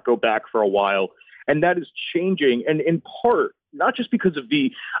 maybe not go back for a while. And that is changing. And in part, not just because of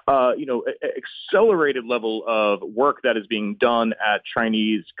the, accelerated level of work that is being done at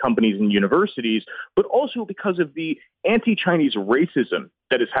Chinese companies and universities, but also because of the anti-Chinese racism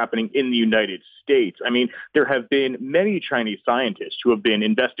that is happening in the United States. I mean, there have been many Chinese scientists who have been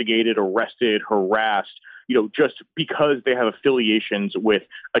investigated, arrested, harassed, just because they have affiliations with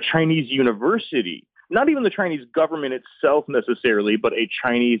a Chinese university not even the Chinese government itself necessarily, but a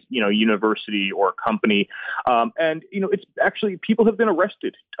Chinese, university or company. And it's actually people have been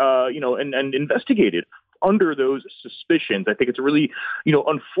arrested, and investigated under those suspicions. I think it's really,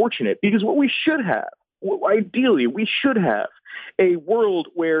 unfortunate because what we should have, ideally, we should have a world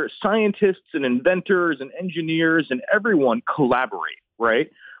where scientists and inventors and engineers and everyone collaborate,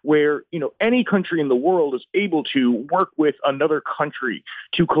 right? Where, any country in the world is able to work with another country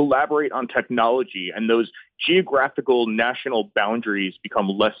to collaborate on technology, and those geographical national boundaries become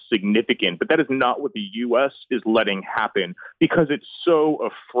less significant. But that is not what the U.S. is letting happen because it's so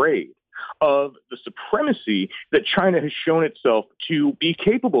afraid of the supremacy that China has shown itself to be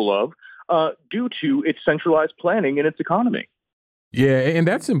capable of due to its centralized planning in its economy. Yeah, and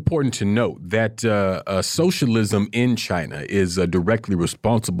that's important to note that socialism in China is directly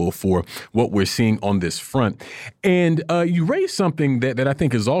responsible for what we're seeing on this front. And you raised something that I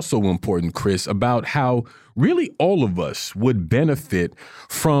think is also important, Chris, about how really all of us would benefit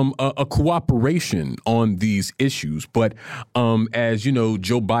from a cooperation on these issues. But as you know,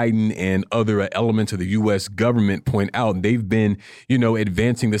 Joe Biden and other elements of the U.S. government point out, they've been,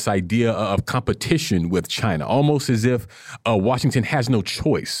 advancing this idea of competition with China, almost as if Washington has no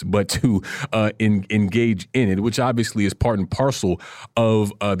choice but to engage in it, which obviously is part and parcel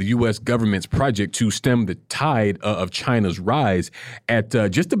of the U.S. government's project to stem the tide of China's rise at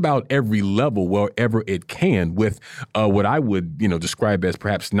just about every level, wherever it can, with what I would, describe as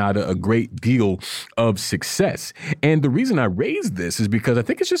perhaps not a great deal of success. And the reason I raise this is because I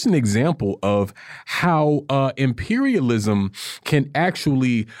think it's just an example of how imperialism can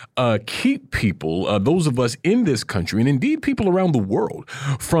actually keep people, those of us in this country, and indeed people around the world,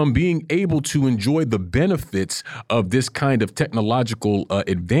 from being able to enjoy the benefits of this kind of technological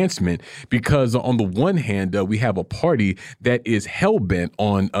advancement. Because on the one hand, we have a party that is hell-bent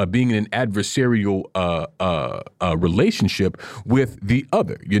on being in an adversarial relationship with the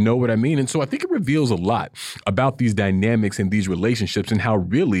other. You know what I mean? And so I think it reveals a lot about these dynamics and these relationships and how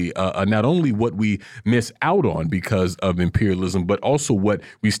really not only what we miss out on because of imperialism, but also what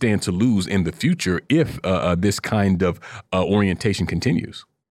we stand to lose in the future if this kind of orientation continues.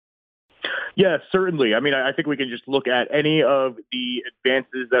 Yeah, certainly. I mean, I think we can just look at any of the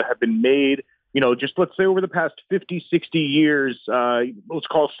advances that have been made, just let's say over the past 50, 60 years, let's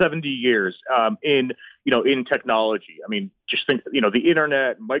call 70 years in technology. I mean, just think, the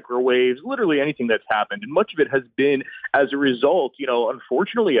internet, microwaves, literally anything that's happened. And much of it has been as a result,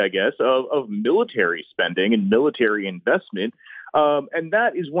 unfortunately, I guess, of military spending and military investment. And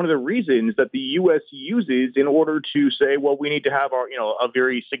that is one of the reasons that the U.S. uses in order to say, well, we need to have our, a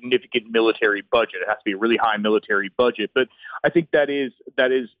very significant military budget. It has to be a really high military budget. But I think that is,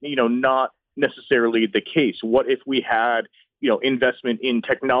 not necessarily the case. What if we had, investment in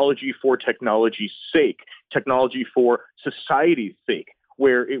technology for technology's sake, technology for society's sake,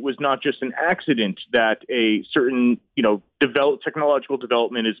 where it was not just an accident that a certain, technological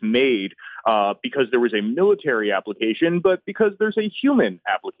development is made because there was a military application, but because there's a human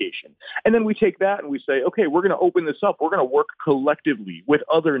application. And then we take that and we say, okay, we're going to open this up. We're going to work collectively with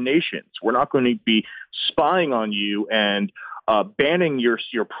other nations. We're not going to be spying on you and banning your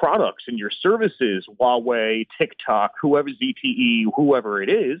products and your services, Huawei, TikTok, whoever, ZTE, whoever it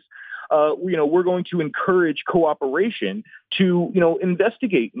is. We're going to encourage cooperation to,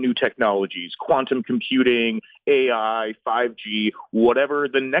 investigate new technologies, quantum computing, AI, 5G, whatever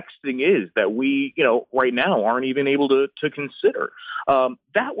the next thing is that we, right now aren't even able to consider.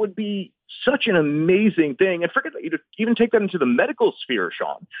 That would be such an amazing thing. And forget that, even take that into the medical sphere,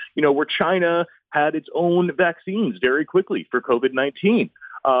 Sean, where China had its own vaccines very quickly for COVID-19.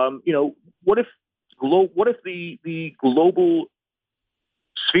 What if the global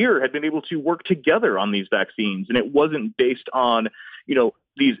sphere had been able to work together on these vaccines and it wasn't based on,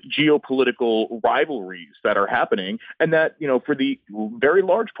 these geopolitical rivalries that are happening, and that, for the very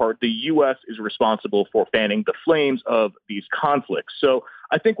large part, the U.S. is responsible for fanning the flames of these conflicts. So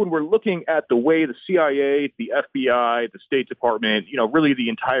I think when we're looking at the way the CIA, the FBI, the State Department, really the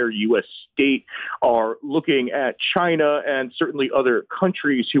entire U.S. state are looking at China and certainly other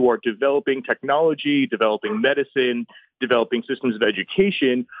countries who are developing technology, developing medicine, developing systems of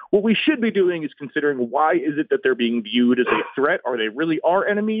education, what we should be doing is considering why is it that they're being viewed as a threat? Are they really our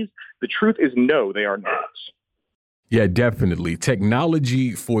enemies? The truth is no, they are not. Yeah, definitely.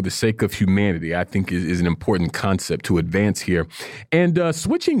 Technology for the sake of humanity, I think, is an important concept to advance here. And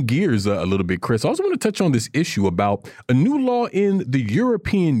switching gears a little bit, Chris, I also want to touch on this issue about a new law in the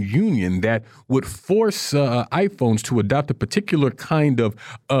European Union that would force iPhones to adopt a particular kind of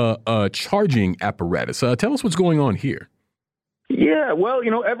charging apparatus. Tell us what's going on here. Yeah, well,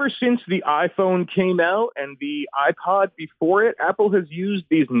 ever since the iPhone came out and the iPod before it, Apple has used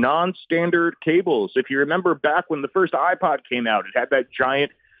these non-standard cables. If you remember back when the first iPod came out, it had that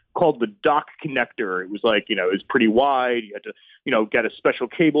giant called the dock connector. It was like, it was pretty wide. You had to, get a special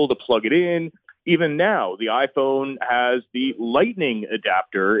cable to plug it in. Even now, the iPhone has the Lightning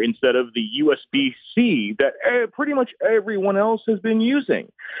adapter instead of the USB-C that pretty much everyone else has been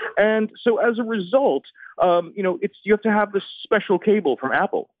using. And so as a result, you have to have this special cable from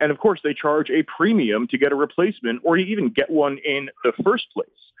Apple. And of course, they charge a premium to get a replacement or to even get one in the first place.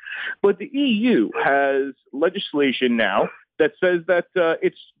 But the EU has legislation now that says that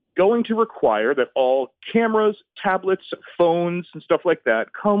it's going to require that all cameras, tablets, phones, and stuff like that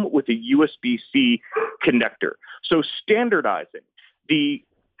come with a USB-C connector. So standardizing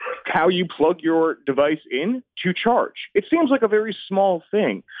how you plug your device in to charge. It seems like a very small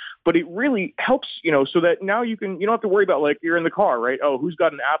thing, but it really helps, so that now you don't have to worry about, like, you're in the car, right? Oh, who's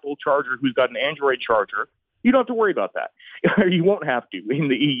got an Apple charger? Who's got an Android charger? You don't have to worry about that. You won't have to in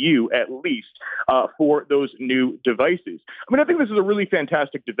the EU, at least, for those new devices. I mean, I think this is a really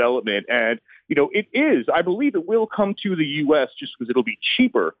fantastic development. And, it is, I believe it will come to the U.S. just because it'll be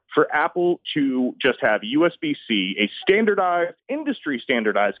cheaper for Apple to just have USB-C, a standardized, industry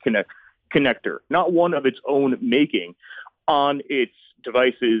standardized connector, not one of its own making, on its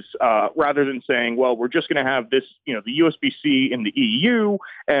devices, rather than saying, well, we're just going to have this, the USB-C in the EU,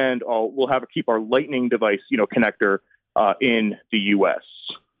 and we'll keep our Lightning device, connector in the U.S.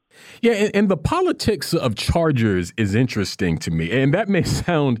 Yeah, and the politics of chargers is interesting to me. And that may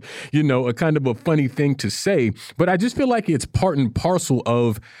sound, a kind of a funny thing to say, but I just feel like it's part and parcel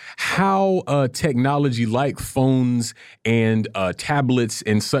of how technology like phones and tablets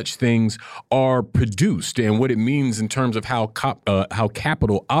and such things are produced and what it means in terms of how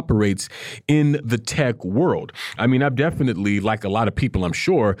capital operates in the tech world. I mean, I've definitely, like a lot of people, I'm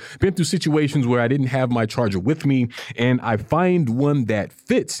sure, been through situations where I didn't have my charger with me and I find one that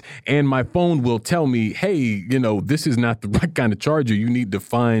fits. And my phone will tell me, hey, this is not the right kind of charger. You need to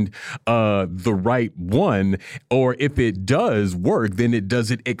find the right one. Or if it does work, then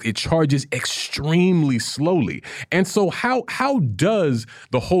it charges extremely slowly. And so how does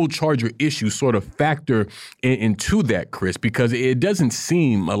the whole charger issue sort of factor into that, Chris? Because it doesn't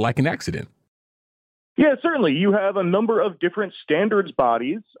seem like an accident. Yeah, certainly. You have a number of different standards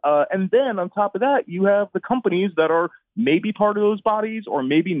bodies. And then on top of that, you have the companies that are maybe part of those bodies or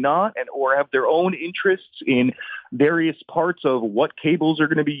maybe not, or have their own interests in various parts of what cables are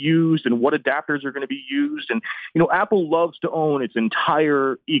going to be used and what adapters are going to be used. And, Apple loves to own its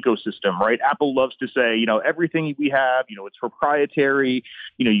entire ecosystem, right? Apple loves to say, everything we have, it's proprietary.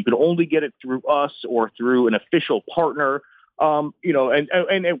 You can only get it through us or through an official partner. And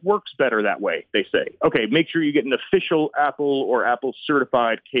it works better that way, they say. Okay, make sure you get an official Apple or Apple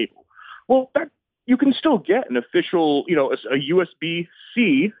certified cable. Well, you can still get an official, a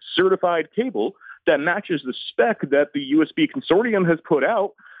USB-C certified cable that matches the spec that the USB consortium has put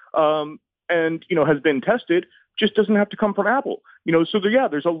out and has been tested, just doesn't have to come from Apple. So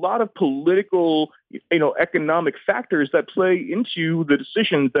there's a lot of political, economic factors that play into the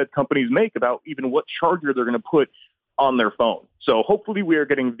decisions that companies make about even what charger they're going to put on their phone. So hopefully we are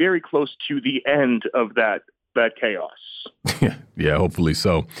getting very close to the end of that chaos. Yeah, hopefully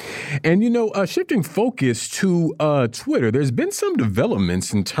so. And, shifting focus to Twitter, there's been some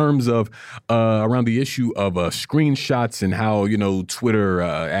developments in terms of around the issue of screenshots and how, Twitter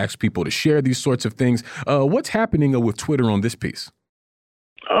asks people to share these sorts of things. What's happening with Twitter on this piece?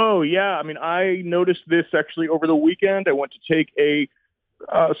 Oh, yeah. I mean, I noticed this actually over the weekend. I went to take a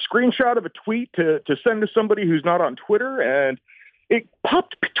screenshot of a tweet to send to somebody who's not on Twitter, and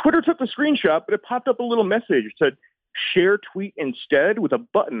Twitter took the screenshot, but it popped up a little message that said share tweet instead with a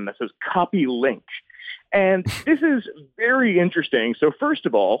button that says copy link. And this is very interesting. So first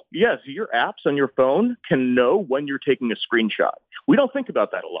of all, yes, your apps on your phone can know when you're taking a screenshot. We don't think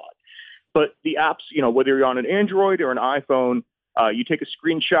about that a lot, but the apps, whether you're on an Android or an iPhone, you take a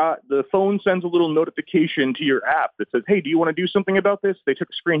screenshot, the phone sends a little notification to your app that says, hey, do you want to do something about this? They took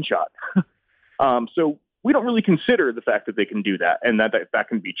a screenshot. So we don't really consider the fact that they can do that and that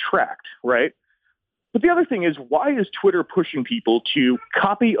can be tracked, right? But the other thing is, why is Twitter pushing people to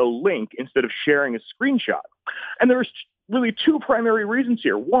copy a link instead of sharing a screenshot? And there's really two primary reasons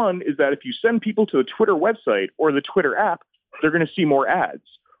here. One is that if you send people to the Twitter website or the Twitter app, they're going to see more ads,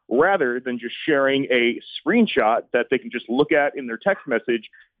 rather than just sharing a screenshot that they can just look at in their text message,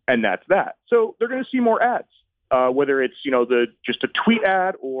 and that's that. So they're going to see more ads, whether it's just a tweet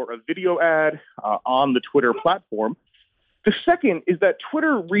ad or a video ad on the Twitter platform. The second is that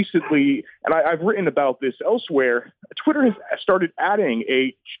Twitter recently, and I've written about this elsewhere, Twitter has started adding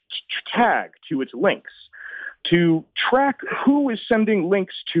a tag to its links to track who is sending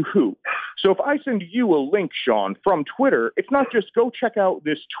links to who. So if I send you a link, Sean, from Twitter, it's not just go check out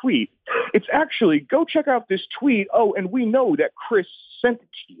this tweet. It's actually go check out this tweet. Oh, and we know that Chris sent it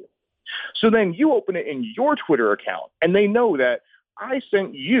to you. So then you open it in your Twitter account, and they know that I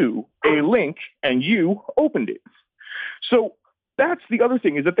sent you a link and you opened it. So that's the other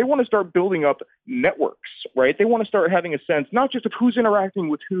thing, is that they want to start building up networks, right? They want to start having a sense not just of who's interacting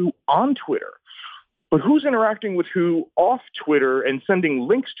with who on Twitter, but who's interacting with who off Twitter and sending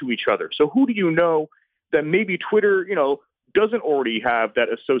links to each other. So who do you know that maybe Twitter, doesn't already have that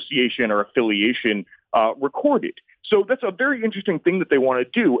association or affiliation recorded? So that's a very interesting thing that they want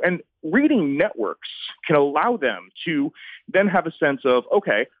to do. And reading networks can allow them to then have a sense of,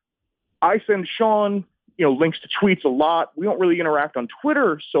 okay, I send Sean, links to tweets a lot. We don't really interact on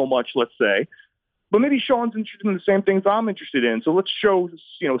Twitter so much, let's say, but maybe Sean's interested in the same things I'm interested in. So let's show,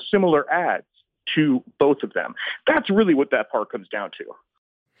 similar ads to both of them. That's really what that part comes down to.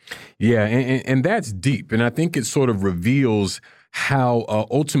 Yeah, and that's deep. And I think it sort of reveals how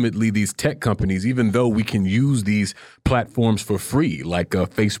ultimately these tech companies, even though we can use these platforms for free, like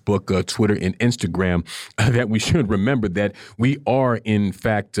Facebook, Twitter, and Instagram, that we should remember that we are, in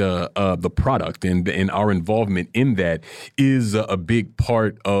fact, the product, and our involvement in that is a big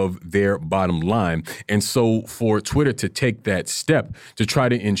part of their bottom line. And so for Twitter to take that step to try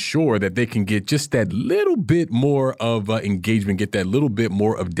to ensure that they can get just that little bit more of engagement, get that little bit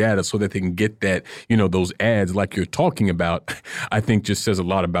more of data so that they can get that, those ads like you're talking about, I think just says a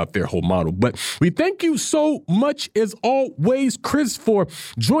lot about their whole model. But we thank you so much, as always, Chris, for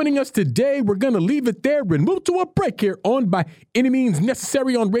joining us today. We're going to leave it there and move to a break here on By Any Means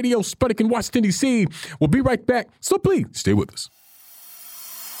Necessary on Radio Sputnik in Washington, D.C. We'll be right back, so please stay with us.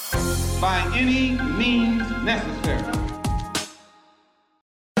 By any means necessary.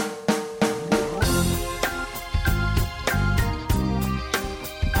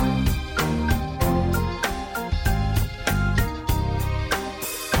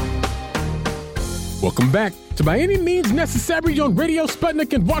 Welcome back to By Any Means Necessary on Radio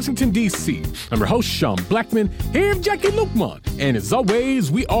Sputnik in Washington, D.C. I'm your host, Sean Blackman, here with Jackie Lukman. And as always,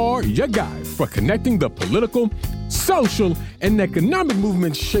 we are your guides for connecting the political, social, and economic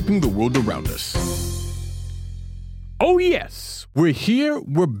movements shaping the world around us. Oh, yes, we're here.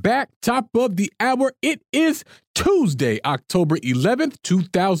 We're back. Top of the hour. It is Tuesday, October 11th,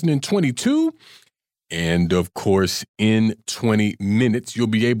 2022. And, of course, in 20 minutes, you'll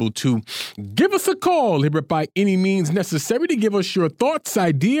be able to give us a call here By Any Means Necessary to give us your thoughts,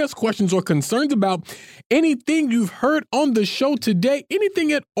 ideas, questions, or concerns about anything you've heard on the show today,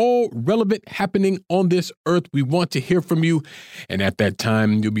 anything at all relevant happening on this earth. We want to hear from you. And at that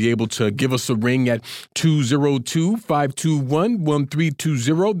time, you'll be able to give us a ring at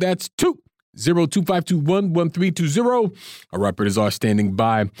 202-521-1320. That's 202-521-1320. Our operators are standing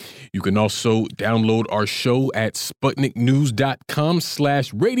by. You can also download our show at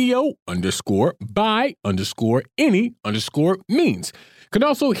sputniknews.com/radio_by_any_means. You can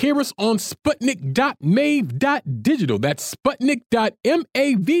also hear us on sputnik.mave.digital. That's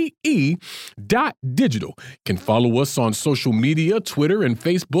sputnik.mave.digital. You can follow us on social media, Twitter and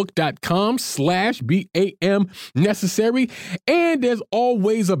Facebook.com/BAM necessary. And as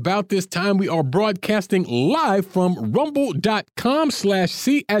always, about this time, we are broadcasting live from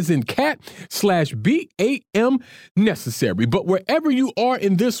rumble.com/C as in cat/BAM necessary. But wherever you are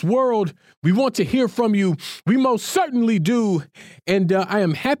in this world, we want to hear from you. We most certainly do. And I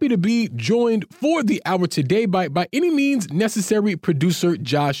am happy to be joined for the hour today by Any Means Necessary producer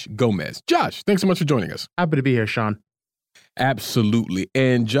Josh Gomez. Josh, thanks so much for joining us. Happy to be here, Sean. Absolutely.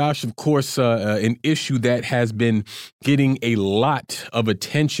 And Josh, of course, an issue that has been getting a lot of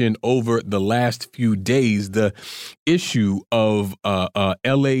attention over the last few days, the issue of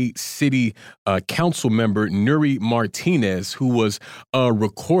L.A. City Council member Nuri Martinez, who was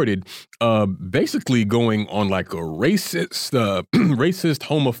recorded basically going on like a racist,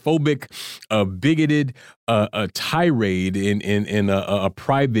 homophobic, bigoted a tirade in a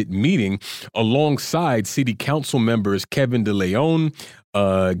private meeting alongside city council members Kevin De Leon,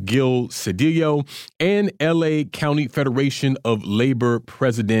 Gil Cedillo, and L.A. County Federation of Labor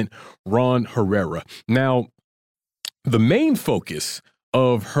President Ron Herrera. Now, the main focus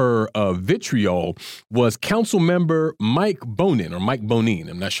of her vitriol was Council Member Mike Bonin, or Mike Bonin.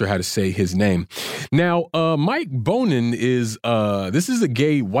 I'm not sure how to say his name. Now, Mike Bonin is this is a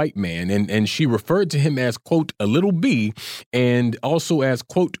gay white man, and she referred to him as, quote, a little B, and also as,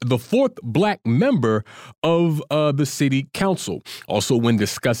 quote, the fourth black member of the city council. Also, when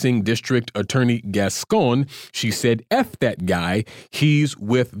discussing District Attorney Gascon, she said, F that guy, he's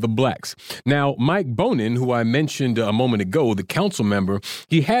with the blacks. Now, Mike Bonin, who I mentioned a moment ago, the council member,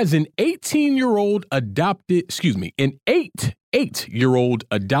 he has an 8-year-old adopted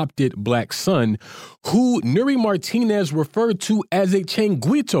black son who Nuri Martinez referred to as a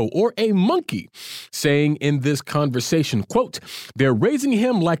changuito, or a monkey, saying in this conversation, quote, they're raising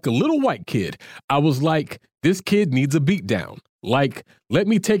him like a little white kid. I was like, this kid needs a beat down. Like, let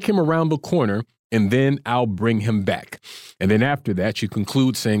me take him around the corner and then I'll bring him back. And then after that, she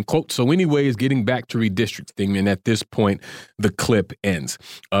concludes saying, quote, so anyways, getting back to redistricting, and at this point, the clip ends.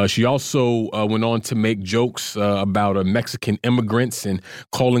 She also went on to make jokes about Mexican immigrants and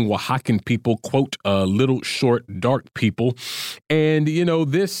calling Oaxacan people, quote, little short, dark people. And, you know,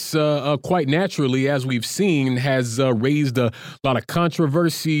 this quite naturally, as we've seen, has raised a lot of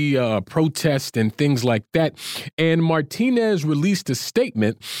controversy, protest, and things like that. And Martinez released a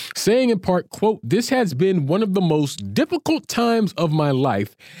statement saying in part, quote, this has been one of the most difficult times of my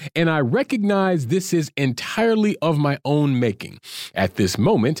life, and I recognize this is entirely of my own making. At this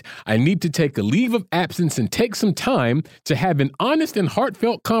moment, I need to take a leave of absence and take some time to have an honest and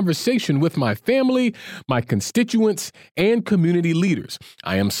heartfelt conversation with my family, my constituents, and community leaders.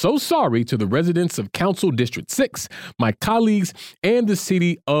 I am so sorry to the residents of Council District 6, my colleagues, and the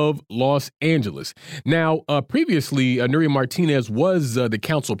city of Los Angeles. Now, previously, Nuri Martinez was the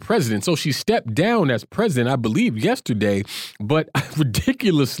council president, so she stepped down as president, I believe, yesterday, but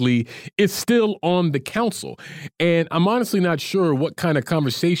ridiculously, it's still on the council. And I'm honestly not sure what kind of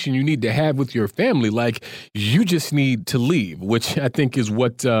conversation you need to have with your family. Like, you just need to leave, which I think is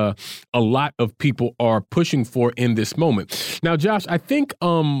what a lot of people are pushing for in this moment. Now, Josh, I think a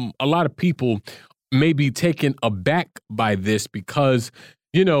lot of people may be taken aback by this because,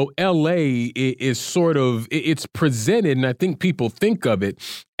 you know, L.A. is sort of, it's presented, and I think people think of it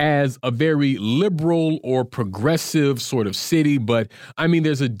as a very liberal or progressive sort of city. But I mean,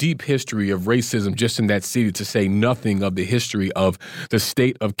 there's a deep history of racism just in that city, to say nothing of the history of the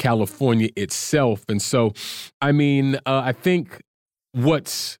state of California itself. And so, I mean, I think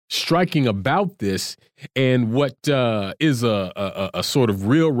what's striking about this, and what is a sort of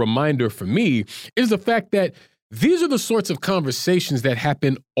real reminder for me, is the fact that these are the sorts of conversations that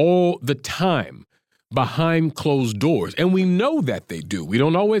happen all the time behind closed doors. And we know that they do. We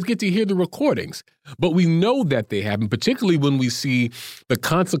don't always get to hear the recordings, but we know that they happen, particularly when we see the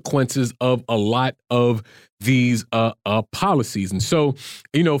consequences of a lot of these policies. And so,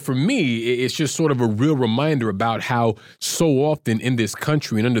 you know, for me, it's just sort of a real reminder about how so often in this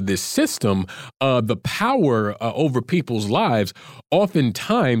country and under this system, the power over people's lives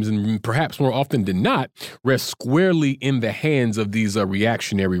oftentimes, and perhaps more often than not, rests squarely in the hands of these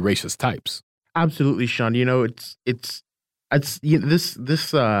reactionary racist types. Absolutely, Sean. You know, it's you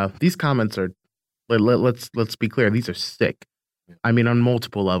know, these comments are, let's be clear, these are sick. I mean, on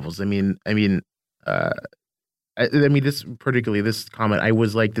multiple levels. I mean, this particularly, this comment, I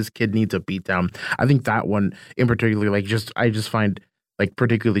was like, this kid needs a beat down. I think that one in particular, like, I just find like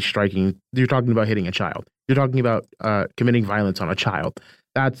particularly striking. You're talking about hitting a child. You're talking about committing violence on a child.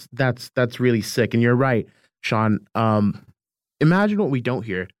 That's really sick. And you're right, Sean. Imagine what we don't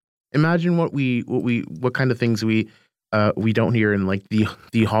hear. Imagine what kind of things we don't hear in like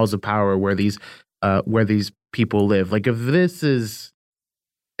the halls of power where these people live. Like, if this is,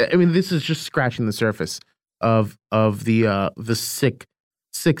 I mean, this is just scratching the surface of the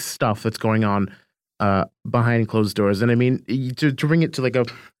sick stuff that's going on behind closed doors. And I mean, to bring it to like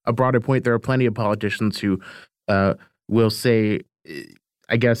a broader point, there are plenty of politicians who will say,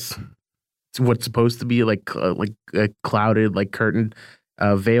 I guess, it's what's supposed to be like a clouded, like curtained,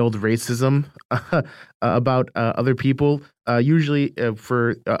 veiled racism about other people, usually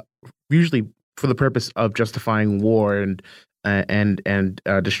for the purpose of justifying war and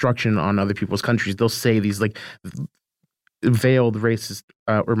destruction on other people's countries. They'll say these like veiled racist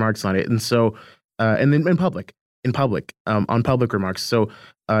remarks on it, and so and then in public on public remarks. So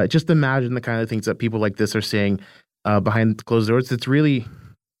just imagine the kind of things that people like this are saying behind closed doors. It's really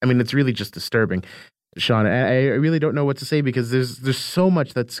just disturbing. Sean, I really don't know what to say, because there's so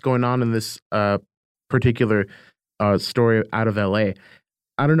much that's going on in this particular story out of LA.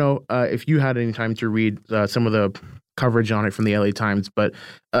 I don't know if you had any time to read some of the coverage on it from the LA Times, but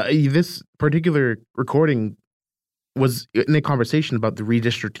this particular recording was in a conversation about the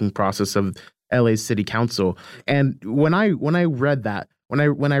redistricting process of LA City Council. And when I read that, when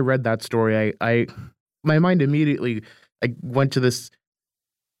I read that story, I my mind immediately went to this.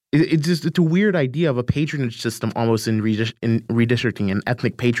 It's a weird idea of a patronage system almost in redistricting, an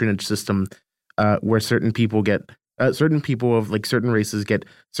ethnic patronage system where certain people of like certain races get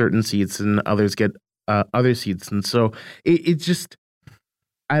certain seats and others get other seats. And so it's just,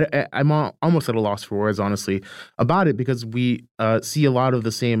 I'm almost at a loss for words, honestly, about it, because we see a lot of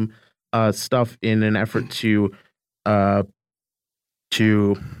the same stuff in an effort to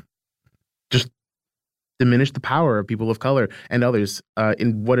just diminish the power of people of color and others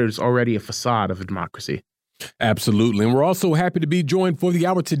in what is already a facade of a democracy. Absolutely. And we're also happy to be joined for the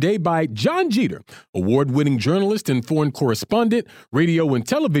hour today by John Jeter, award-winning journalist and foreign correspondent, radio and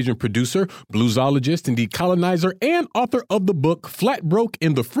television producer, bluesologist and decolonizer, and author of the book Flat Broke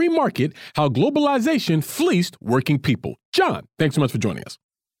in the Free Market, How Globalization Fleeced Working People. John, thanks so much for joining us.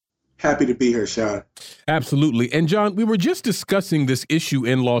 Happy to be here, Sean. Absolutely. And John, we were just discussing this issue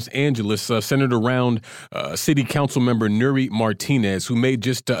in Los Angeles, centered around City Council member Nury Martinez, who made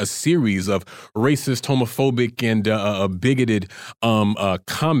just a series of racist, homophobic, and bigoted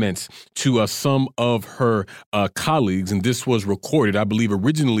comments to some of her colleagues. And this was recorded, I believe,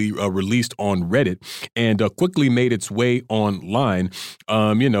 originally released on Reddit and quickly made its way online.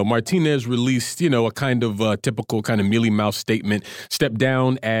 Martinez released, a kind of typical kind of mealy-mouthed statement, stepped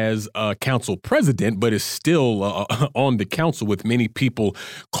down as council president, but is still on the council, with many people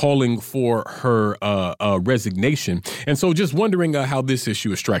calling for her resignation. And so just wondering how this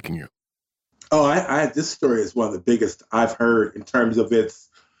issue is striking you. Oh, this story is one of the biggest I've heard in terms of its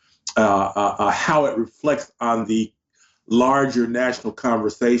how it reflects on the larger national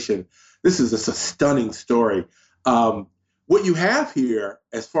conversation. This is just a stunning story. What you have here,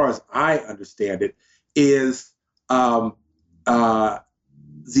 as far as I understand it, is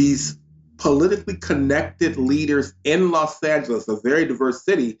these politically connected leaders in Los Angeles, a very diverse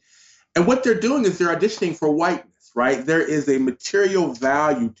city. And what they're doing is they're auditioning for whiteness, right? There is a material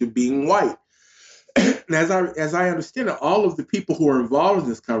value to being white. And as I understand it, all of the people who are involved in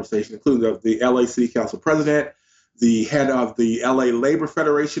this conversation, including the LA City Council president, the head of the LA Labor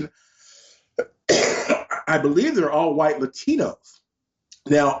Federation, I believe they're all white Latinos.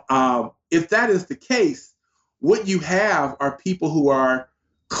 Now, if that is the case, what you have are people who are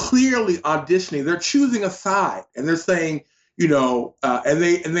clearly auditioning. They're choosing a side, and they're saying, and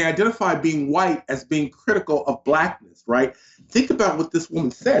they identify being white as being critical of blackness, right? Think about what this woman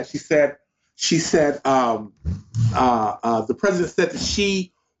said. She said the president said that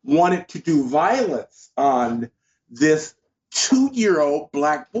she wanted to do violence on this 2-year-old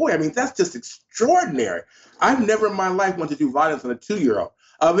black boy. I mean, that's just extraordinary. I've never in my life wanted to do violence on a 2-year-old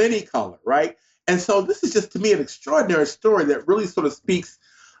of any color, right? And so this is just, to me, an extraordinary story that really sort of speaks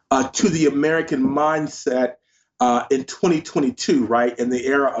to the American mindset in 2022, right? In the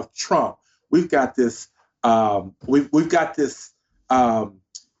era of Trump, we've got this. We've got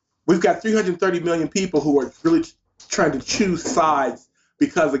 330 million people who are really trying to choose sides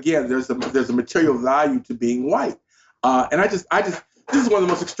because, again, there's a material value to being white. And I just this is one of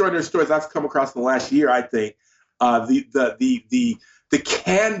the most extraordinary stories I've come across in the last year. I think the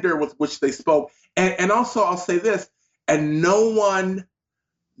candor with which they spoke, and also I'll say this, and no one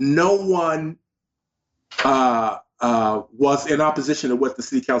was in opposition to what the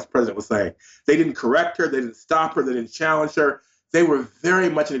city council president was saying. They didn't correct her. They didn't stop her. They didn't challenge her. They were very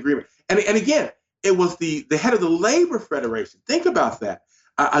much in agreement. And again, it was the head of the Labor Federation. Think about that.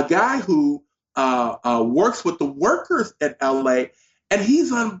 A guy who works with the workers at LA, and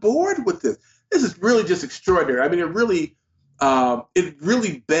he's on board with this. This is really just extraordinary. I mean, it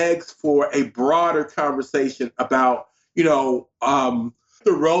really begs for a broader conversation about,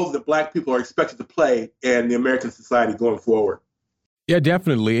 the role that black people are expected to play in the American society going forward. Yeah,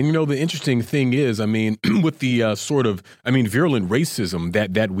 definitely. And, the interesting thing is, with the virulent racism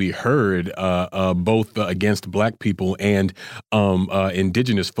that we heard both against black people and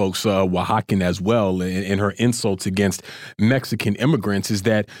indigenous folks, Oaxacan as well, in her insults against Mexican immigrants, is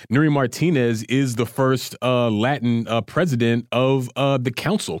that Nury Martinez is the first Latin president of the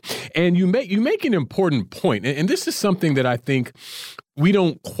council. And you make an important point. And this is something that I think we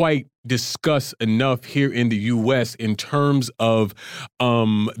don't quite discuss enough here in the U.S. in terms of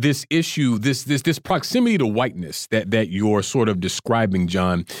this issue, this proximity to whiteness that you're sort of describing,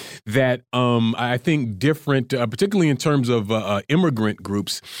 John. That I think different, particularly in terms of immigrant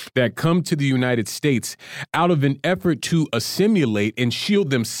groups that come to the United States out of an effort to assimilate and shield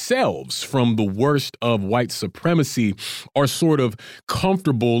themselves from the worst of white supremacy, are sort of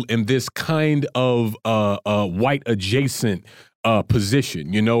comfortable in this kind of white adjacent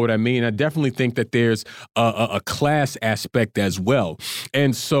position. You know what I mean? I definitely think that there's a class aspect as well.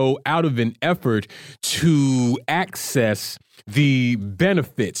 And so out of an effort to access the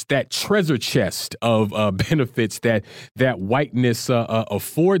benefits, that treasure chest of benefits that whiteness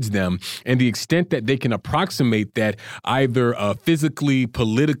affords them, and the extent that they can approximate that either physically,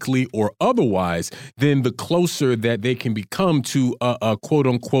 politically, or otherwise, then the closer that they can become to a quote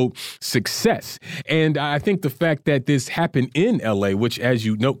unquote success. And I think the fact that this happened in LA, which, as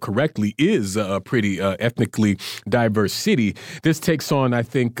you note correctly, is a pretty ethnically diverse city, this takes on, I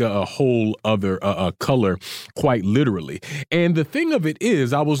think, a whole other color, quite literally. And the thing of it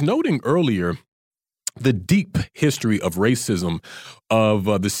is, I was noting earlier the deep history of racism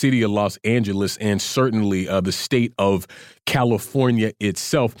of the city of Los Angeles, and certainly the state of California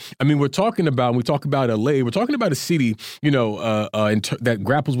itself. I mean, when we talk about LA, we're talking about a city, that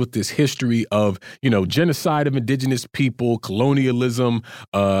grapples with this history of, genocide of indigenous people, colonialism,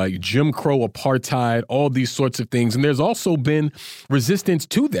 Jim Crow, apartheid, all these sorts of things. And there's also been resistance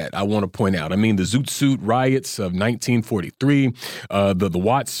to that, I want to point out. I mean, the Zoot Suit riots of 1943, the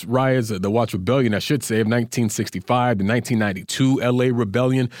Watts riots, the Watts Rebellion, I should say, of 1965, the 1992 LA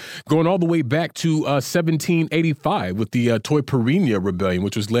Rebellion, going all the way back to 1785 with the Toypurina Rebellion,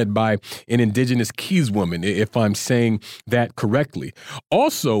 which was led by an indigenous Keys woman, if I'm saying that correctly.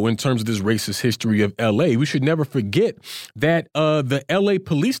 Also, in terms of this racist history of LA, we should never forget that the LA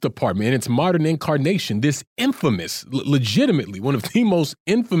Police Department in its modern incarnation, this infamous, legitimately one of the most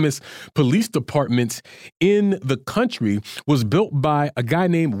infamous police departments in the country, was built by a guy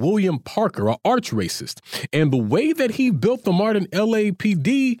named William Parker, an arch racist. And the way that he built the modern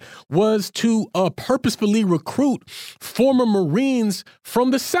LAPD was to purposefully recruit former Marines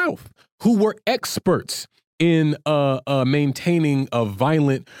from the South who were experts in maintaining a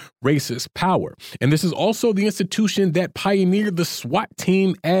violent racist power. And this is also the institution that pioneered the SWAT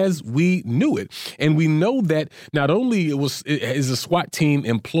team as we knew it. And we know that not only is the SWAT team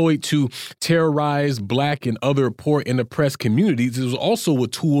employed to terrorize Black and other poor and oppressed communities, it was also a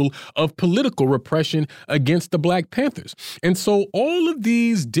tool of political repression against the Black Panthers. And so all of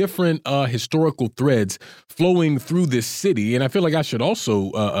these different historical threads flowing through this city, and I feel like I should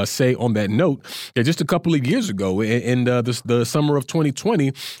also say on that note that just a couple of years ago, in the summer of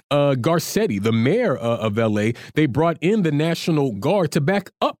 2020, Garcetti, the mayor of LA, they brought in the National Guard to back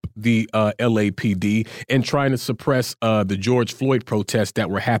up the LAPD and trying to suppress the George Floyd protests that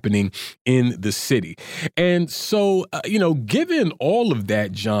were happening in the city. And so, given all of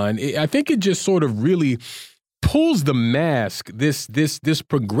that, John, I think it just sort of really pulls the mask, this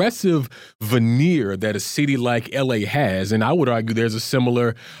progressive veneer that a city like LA has, and I would argue there's a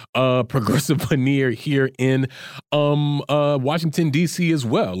similar progressive veneer here in Washington D.C. as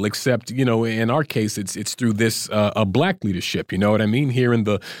well. Except, in our case, it's through this Black leadership. You know what I mean? Here in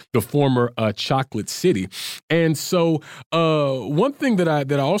the former Chocolate City, and so one thing that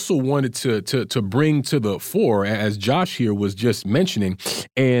I also wanted to bring to the fore, as Josh here was just mentioning,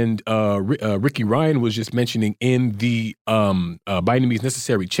 and Ricky Ryan was just mentioning in the By Any Means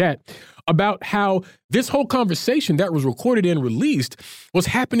Necessary chat, about how this whole conversation that was recorded and released was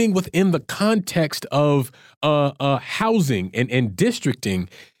happening within the context of housing and districting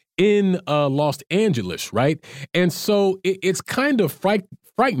in Los Angeles, right? And so it's kind of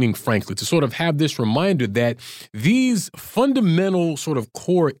frightening, frankly, to sort of have this reminder that these fundamental sort of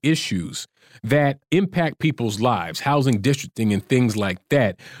core issues that impact people's lives, housing, districting, and things like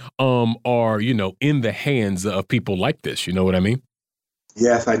that, are, in the hands of people like this. You know what I mean?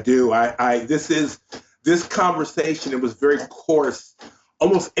 Yes, I do. This conversation, it was very coarse,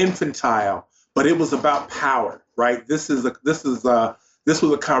 almost infantile, but it was about power, right? This was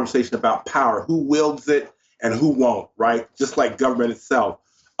a conversation about power, who wields it and who won't, right? Just like government itself,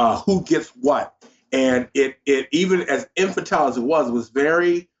 who gets what. And it even as infantile as it was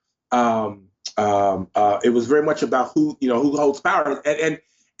very it was very much about who holds power, and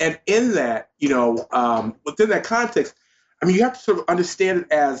in that, within that context, I mean, you have to sort of understand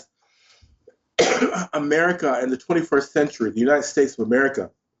it as America in the 21st century, the United States of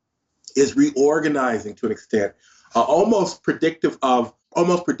America, is reorganizing to an extent, almost predictive of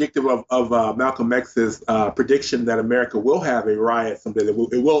almost predictive of Malcolm X's prediction that America will have a riot someday. It will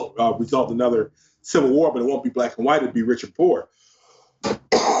result in another civil war, but it won't be black and white. It'll be rich and poor.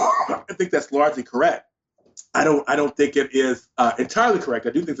 I think that's largely correct. I don't think it is entirely correct. I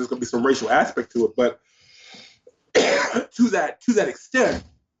do think there's going to be some racial aspect to it, but to that extent,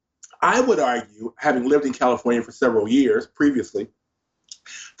 I would argue, having lived in California for several years previously,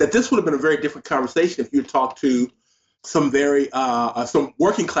 that this would have been a very different conversation if you had talked to some some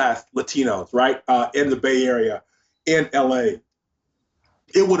working class Latinos, right, in the Bay Area, in LA.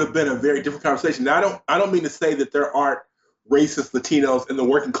 It would have been a very different conversation. Now, I don't mean to say that there aren't racist Latinos in the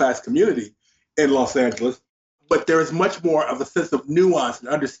working class community in Los Angeles, but there is much more of a sense of nuance and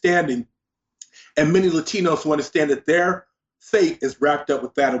understanding, and many Latinos who understand that their fate is wrapped up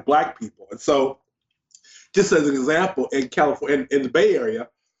with that of Black people. And so, just as an example, in California, in the Bay Area,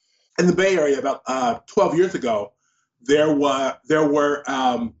 about 12 years ago, there was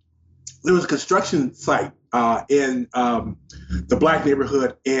a construction site in the Black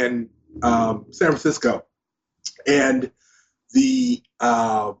neighborhood in San Francisco, and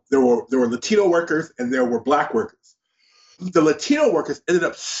there were Latino workers and there were Black workers. The Latino workers ended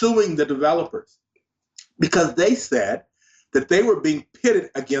up suing the developers because they said that they were being pitted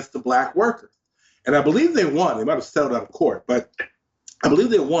against the Black workers. And I believe they won. They might have settled out of court, but I believe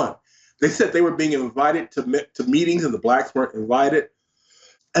they won. They said they were being invited to meetings and the Blacks weren't invited,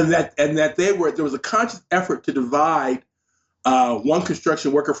 and that there was a conscious effort to divide one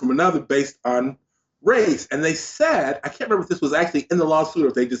construction worker from another based on race. And they said, I can't remember if this was actually in the lawsuit or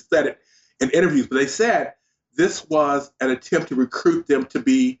if they just said it in interviews, but they said this was an attempt to recruit them to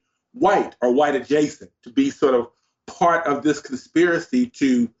be white or white adjacent, to be sort of part of this conspiracy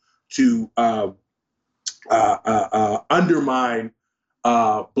to undermine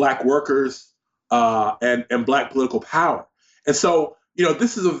Black workers and Black political power. And so,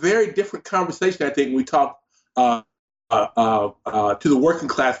 this is a very different conversation, I think, when we talk to the working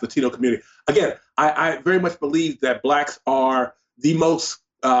class Latino community. Again, I very much believe that Blacks are the most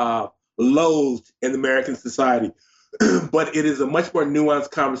loathed in American society, but it is a much more nuanced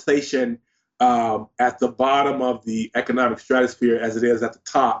conversation at the bottom of the economic stratosphere as it is at the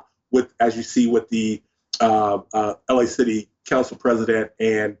top, as you see with the LA City Council president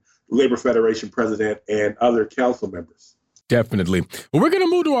and Labor Federation president and other council members. Definitely. Well, we're going to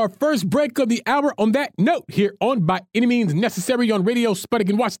move to our first break of the hour on that note here on By Any Means Necessary on Radio Sputnik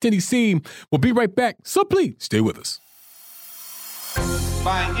in Washington, D.C. We'll be right back, so please stay with us.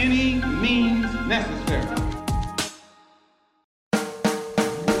 By any means necessary.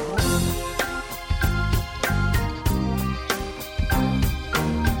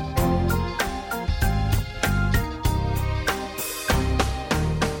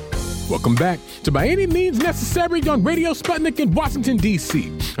 Welcome back to By Any Means Necessary on Radio Sputnik in Washington, D.C.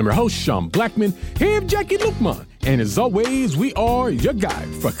 I'm your host, Sean Blackman, here with Jackie Lukman. And as always, we are your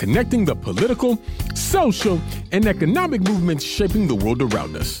guide for connecting the political, social, and economic movements shaping the world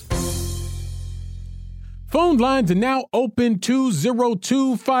around us. Phone lines are now open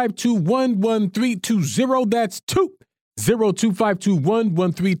 202-521-1320. That's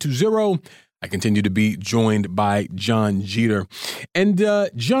 202-521-1320. I continue to be joined by John Jeter. And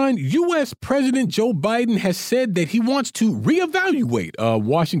John, U.S. President Joe Biden has said that he wants to reevaluate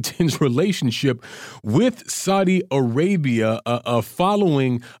Washington's relationship with Saudi Arabia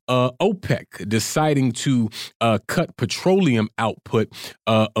following OPEC deciding to cut petroleum output,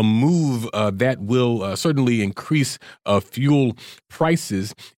 a move that will certainly increase fuel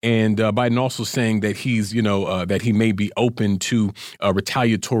prices. And Biden also saying that that he may be open to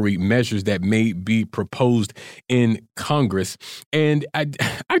retaliatory measures that may be proposed in Congress. And I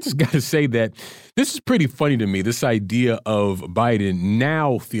just got to say that this is pretty funny to me, this idea of Biden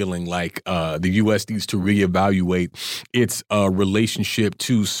now feeling like the U.S. needs to reevaluate its relationship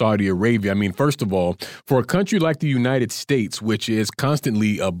to Saudi Arabia. I mean, first of all, for a country like the United States, which is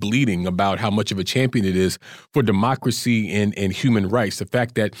constantly bleeding about how much of a champion it is for democracy and human rights, the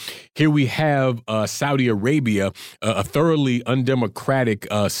fact that here we have Saudi Arabia, a thoroughly undemocratic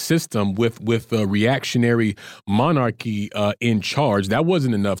system with a reactionary monarchy in charge, that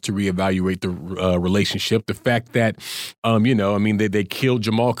wasn't enough to reevaluate the relationship. The fact that, they killed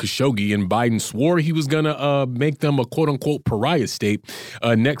Jamal Khashoggi and Biden swore he was going to make them a quote unquote pariah state.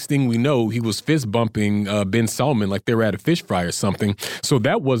 Next thing we know, he was fist bumping bin Salman like they were at a fish fry or something. So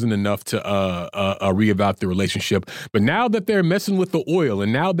that wasn't enough to reevaluate the relationship. But now that they're messing with the oil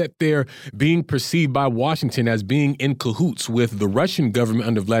and now that they're being perceived by Washington as being in cahoots with the Russian government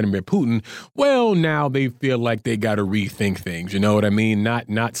under Vladimir Putin, well, now they feel like they got to rethink things. You know what I mean? Not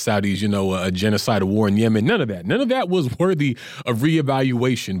Saudis, a genocidal war in Yemen. None of that. None of that was worthy of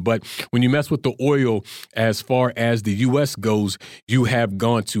reevaluation. But when you mess with the oil as far as the U.S. goes, you have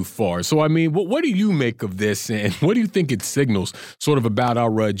gone too far. So, I mean, what do you make of this? And what do you think it signals sort of about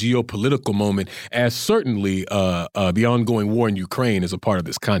our geopolitical moment, as certainly the ongoing war in Ukraine is a part of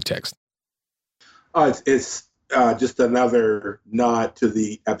this context? It's just another nod to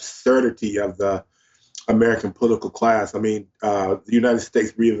the absurdity of the American political class. I mean, the United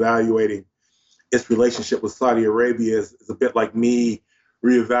States reevaluating its relationship with Saudi Arabia is a bit like me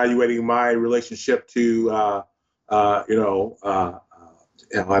reevaluating my relationship to, I don't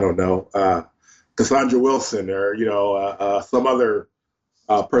know, Cassandra Wilson or, some other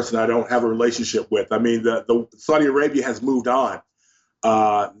person I don't have a relationship with. I mean, the Saudi Arabia has moved on.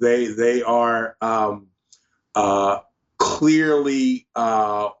 They are clearly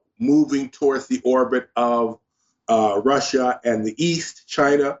moving towards the orbit of Russia and the East,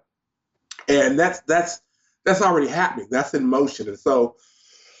 China, and that's already happening. That's in motion, and so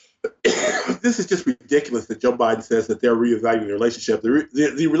this is just ridiculous that Joe Biden says that they're reevaluating the relationship.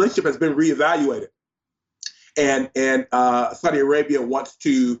 The relationship has been reevaluated, and Saudi Arabia wants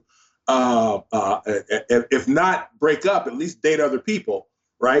to, if not break up, at least date other people,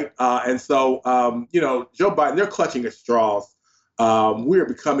 right? And so, Joe Biden, they're clutching at straws. We are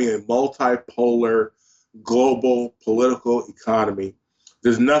becoming a multipolar global political economy.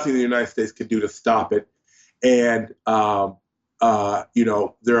 There's nothing the United States can do to stop it. And,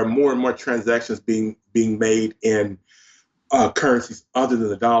 there are more and more transactions being made in currencies other than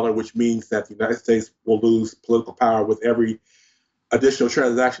the dollar, which means that the United States will lose political power with every additional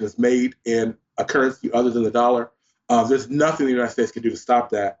transaction that's made in a currency other than the dollar. There's nothing the United States can do to stop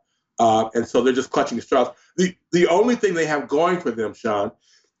that. And so they're just clutching the straws. The only thing they have going for them, Sean,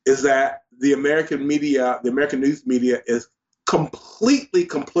 is that the American media, the American news media, is completely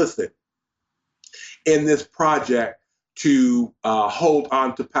complicit in this project to hold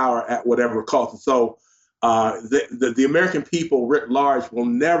on to power at whatever cost. And so the American people writ large will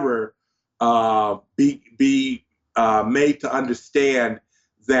never be made to understand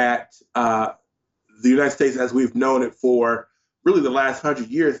that the United States, as we've known it for really the last 100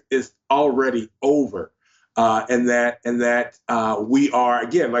 years, is already over. And that we are,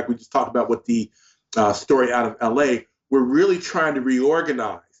 again, like we just talked about with the story out of LA, we're really trying to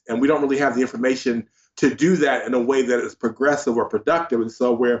reorganize, and we don't really have the information to do that in a way that is progressive or productive. And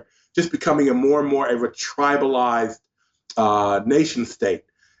so we're just becoming more and more of a tribalized nation state.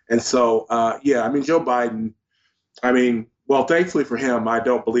 And so, Joe Biden, well, thankfully for him, I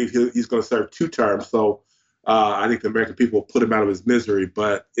don't believe he's going to serve 2 terms. So I think the American people will put him out of his misery.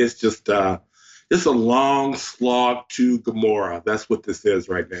 But it's just a long slog to Gomorrah. That's what this is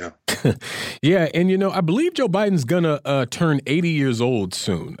right now. Yeah, and I believe Joe Biden's gonna turn 80 years old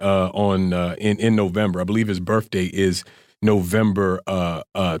soon in November. I believe his birthday is November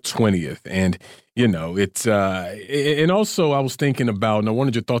 20th, and it's and also I was thinking about, and I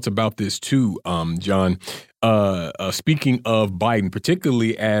wanted your thoughts about this too, John. Speaking of Biden,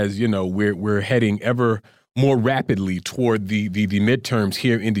 particularly as we're heading ever more rapidly toward the midterms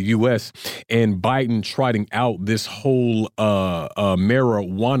here in the U.S. and Biden trotting out this whole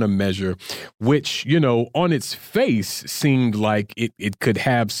marijuana measure, which, on its face seemed like it could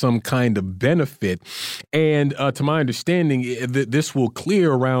have some kind of benefit. And to my understanding, this will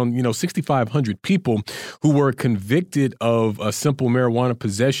clear around, 6,500 people who were convicted of a simple marijuana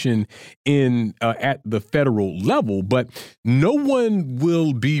possession at the federal level. But no one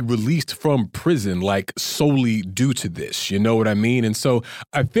will be released from prison like solely due to this, you know what I mean? And so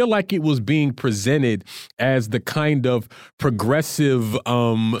I feel like it was being presented as the kind of progressive,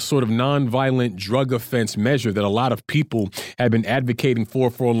 sort of nonviolent drug offense measure that a lot of people have been advocating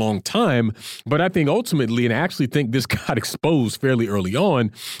for a long time. But I think ultimately, and I actually think this got exposed fairly early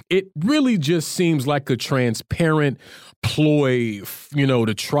on, it really just seems like a transparent ploy,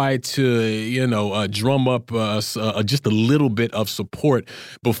 to try to, drum up just a little bit of support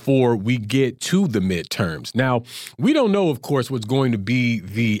before we get to the midterms. Now, we don't know, of course, what's going to be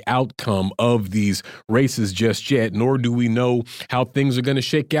the outcome of these races just yet, nor do we know how things are going to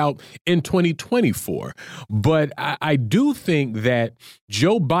shake out in 2024. But I do think that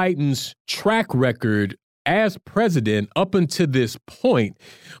Joe Biden's track record as president up until this point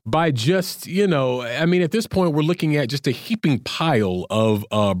by just, I mean, at this point, we're looking at just a heaping pile of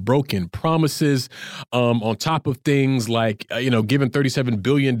broken promises on top of things like, giving $37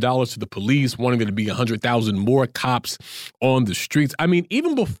 billion to the police, wanting there to be 100,000 more cops on the streets. I mean,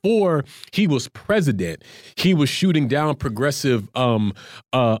 even before he was president, he was shooting down progressive measures.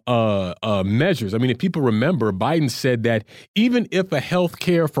 I mean, if people remember, Biden said that even if a health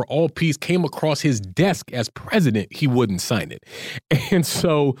care for all piece came across his desk as president, he wouldn't sign it. And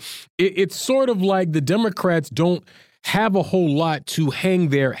so it's sort of like the Democrats don't have a whole lot to hang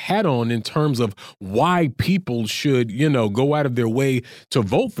their hat on in terms of why people should, go out of their way to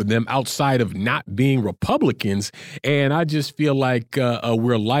vote for them outside of not being Republicans. And I just feel like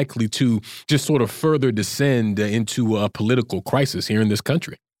we're likely to just sort of further descend into a political crisis here in this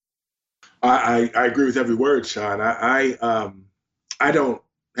country. I agree with every word, Sean. I don't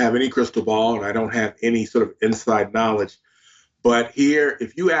have any crystal ball and I don't have any sort of inside knowledge. But here,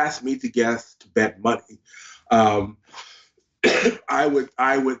 if you ask me to guess, to bet money, my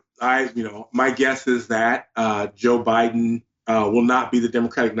guess is that Joe Biden will not be the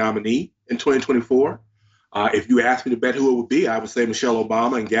Democratic nominee in 2024. If you asked me to bet who it would be, I would say Michelle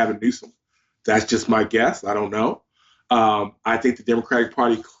Obama and Gavin Newsom. That's just my guess. I don't know. I think the Democratic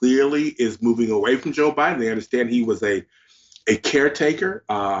Party clearly is moving away from Joe Biden. They understand he was a caretaker.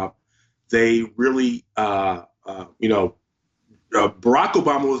 They really, Barack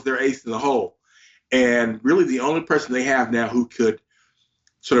Obama was their ace in the hole. And really the only person they have now who could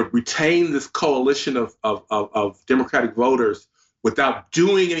sort of retain this coalition of Democratic voters without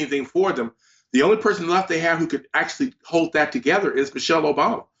doing anything for them, the only person left they have who could actually hold that together is Michelle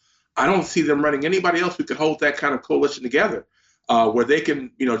Obama. I don't see them running anybody else who could hold that kind of coalition together, where they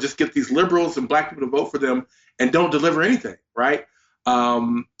can, just get these liberals and black people to vote for them and don't deliver anything, right?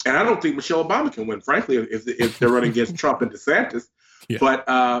 And I don't think Michelle Obama can win, frankly, if they're running against Trump and DeSantis. Yeah. But,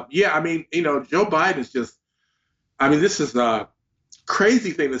 Joe Biden is just, this is a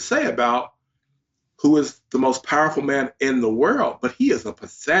crazy thing to say about who is the most powerful man in the world, but he is a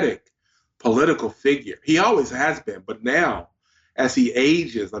pathetic political figure. He always has been, but now, as he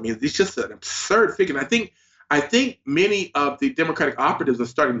ages, he's just an absurd figure. And I think many of the Democratic operatives are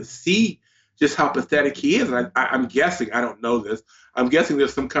starting to see just how pathetic he is. And I'm guessing, I don't know this, I'm guessing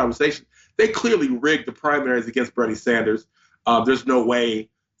there's some conversation. They clearly rigged the primaries against Bernie Sanders. There's no way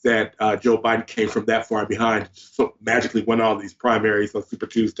that Joe Biden came from that far behind, so magically won all these primaries on Super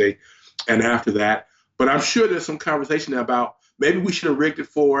Tuesday and after that. But I'm sure there's some conversation about maybe we should have rigged it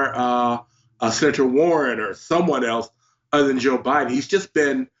for Senator Warren or someone else other than Joe Biden. He's just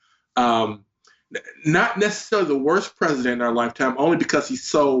been not necessarily the worst president in our lifetime, only because he's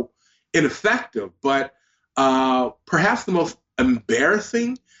so ineffective, but perhaps the most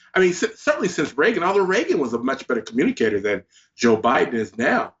embarrassing. Certainly since Reagan, although Reagan was a much better communicator than Joe Biden is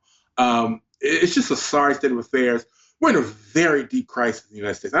now. It's just a sorry state of affairs. We're in a very deep crisis in the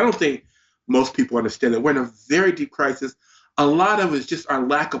United States. I don't think most people understand that we're in a very deep crisis. A lot of it is just our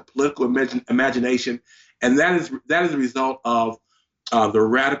lack of political imagination, and that is a result of the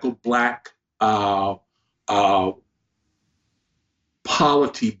radical black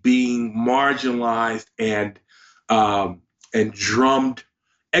polity being marginalized and drummed,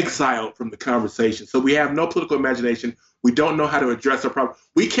 exiled from the conversation. So we have no political imagination. We don't know how to address our problem.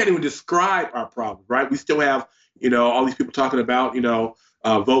 We can't even describe our problem, right? We still have, all these people talking about,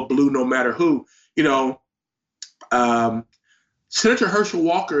 vote blue no matter who. Senator Herschel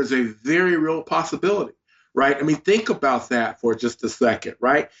Walker is a very real possibility, right? Think about that for just a second,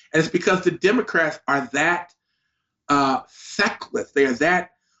 right? And it's because the Democrats are that feckless. They are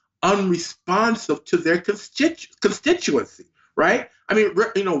that unresponsive to their constituency, right?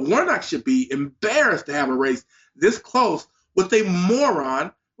 Warnock should be embarrassed to have a race this close with a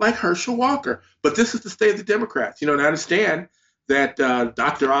moron like Herschel Walker. But this is the state of the Democrats. And I understand that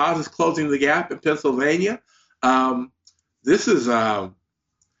Dr. Oz is closing the gap in Pennsylvania. This is, I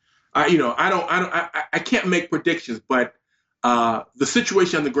can't make predictions, but the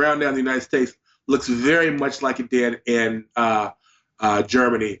situation on the ground now in the United States looks very much like it did in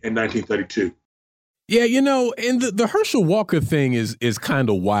Germany in 1932. Yeah, and the Herschel Walker thing is kind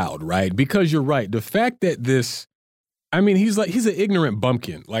of wild, right? Because you're right. The fact that he's an ignorant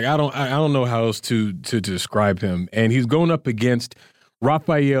bumpkin. Like I don't know how else to describe him. And he's going up against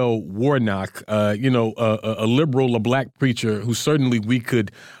Raphael Warnock, a liberal, a black preacher who certainly we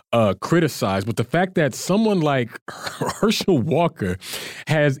could criticized, but the fact that someone like Herschel Walker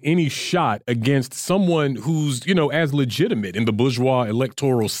has any shot against someone who's, as legitimate in the bourgeois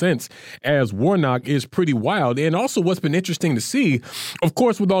electoral sense as Warnock is pretty wild. And also what's been interesting to see, of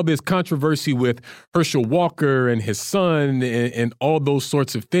course, with all this controversy with Herschel Walker and his son and all those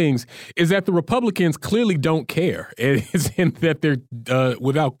sorts of things, is that the Republicans clearly don't care. And that they're,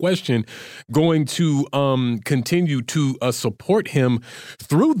 without question, going to continue to support him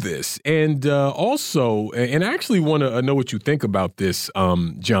through this. And also, and I actually want to know what you think about this,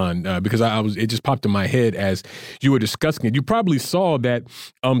 John, because it just popped in my head as you were discussing it. You probably saw that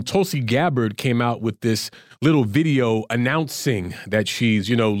Tulsi Gabbard came out with this little video announcing that she's,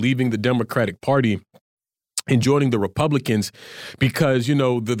 leaving the Democratic Party and joining the Republicans because,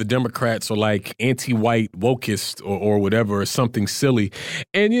 the Democrats are like anti-white wokist or whatever, or something silly.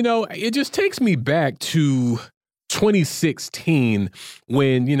 And, it just takes me back to 2016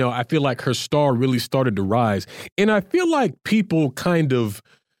 when, I feel like her star really started to rise. And I feel like people kind of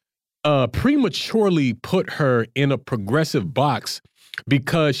prematurely put her in a progressive box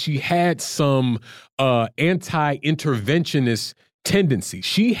because she had some anti-interventionist tendency.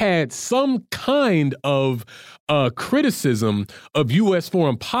 She had some kind of criticism of U.S.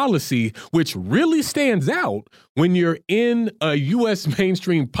 foreign policy, which really stands out when you're in a U.S.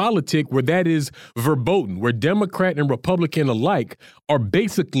 mainstream politic where that is verboten, where Democrat and Republican alike are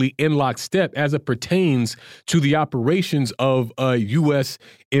basically in lockstep as it pertains to the operations of U.S.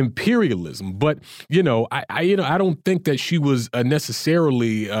 imperialism. But, I don't think that she was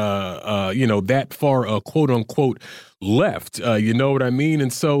necessarily, that far, quote unquote, left. You know what I mean?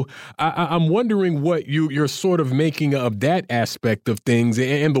 And so I'm wondering what you're sort of making of that aspect of things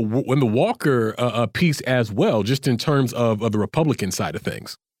and the Walker piece as well, just in terms of the Republican side of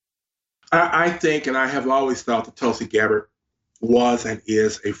things. I think, and I have always thought that Tulsi Gabbard was and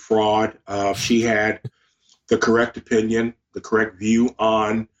is a fraud. She had the correct opinion, the correct view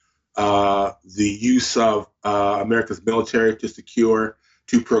on the use of America's military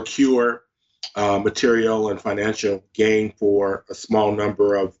to procure material and financial gain for a small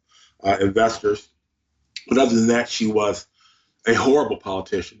number of investors. But other than that, she was a horrible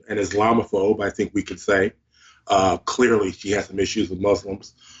politician, an Islamophobe, I think we could say. Clearly, she has some issues with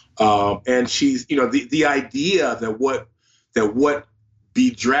Muslims. And she's, the idea that what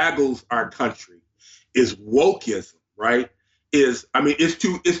bedraggles our country is wokeism, right? Is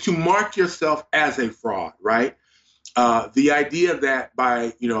to mark yourself as a fraud, right? The idea that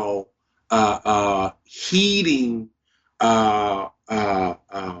by, heeding the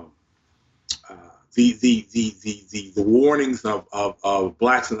warnings of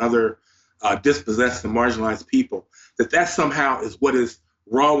blacks and other dispossessed and marginalized people, that somehow is what is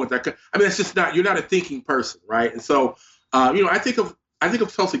wrong with that. It's just not. You're not a thinking person, right? And so, I think of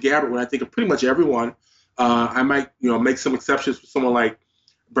Tulsi Gabbard when I think of pretty much everyone. I might, make some exceptions for someone like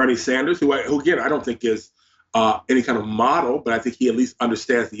Bernie Sanders, who again I don't think is any kind of model, but I think he at least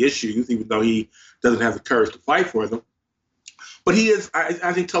understands the issues, even though he doesn't have the courage to fight for them. But he is.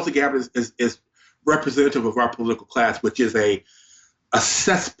 I think Tulsi Gabbard is representative of our political class, which is a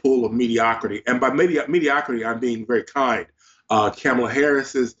cesspool of mediocrity. And by mediocrity, I'm being very kind. Kamala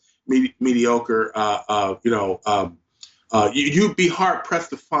Harris is mediocre. You'd be hard pressed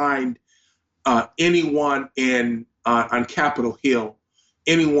to find anyone on Capitol Hill,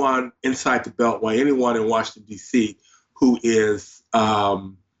 anyone inside the Beltway, anyone in Washington D.C. who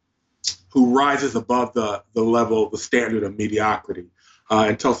rises above the level, the standard of mediocrity.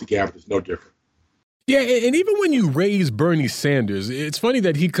 And Tulsi Gabbard is no different. Yeah, and even when you raise Bernie Sanders, it's funny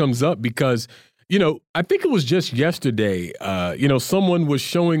that he comes up because, I think it was just yesterday, someone was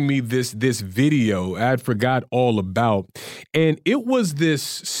showing me this video I'd forgot all about, and it was this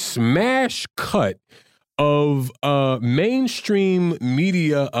smash cut of mainstream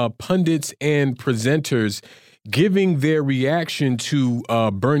media pundits and presenters giving their reaction to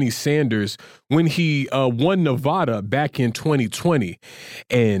Bernie Sanders when he won Nevada back in 2020.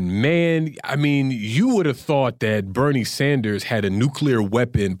 And man, you would have thought that Bernie Sanders had a nuclear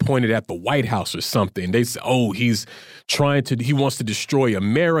weapon pointed at the White House or something. They say, he wants to destroy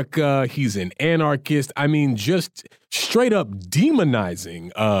America. He's an anarchist. Just straight up demonizing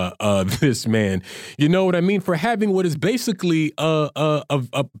this man. You know what I mean? For having what is basically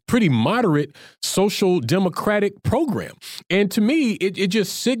a pretty moderate social democratic program. And to me, it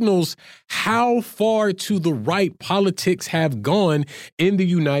just signals how far to the right politics have gone in the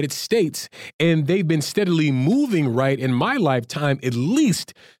United States. And they've been steadily moving right in my lifetime, at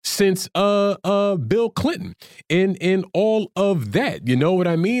least since Bill Clinton in all of that. You know what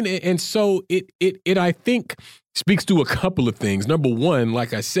I mean? And so it I think speaks to a couple of things. Number one,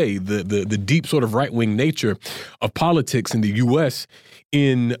 like I say, the deep sort of right-wing nature of politics in the U.S.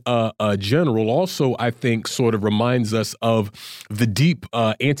 in general also, I think, sort of reminds us of the deep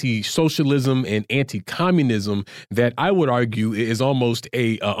anti-socialism and anti-communism that I would argue is almost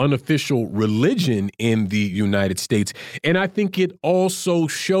a unofficial religion in the United States. And I think it also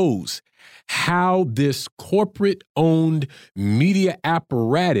shows how this corporate-owned media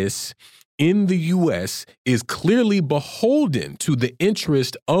apparatus in the U.S. is clearly beholden to the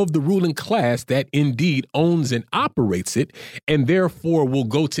interest of the ruling class that indeed owns and operates it, and therefore will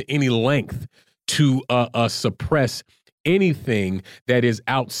go to any length to suppress anything that is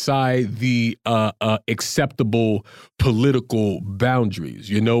outside the acceptable political boundaries.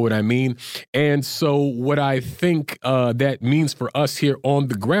 You know what I mean? And so what I think that means for us here on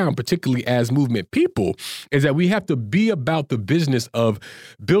the ground, particularly as movement people, is that we have to be about the business of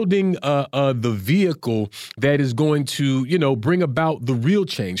building the vehicle that is going to, you know, bring about the real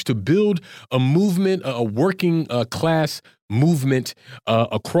change, to build a movement, a working class movement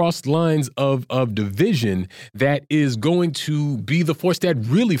across lines of division that is going to be the force that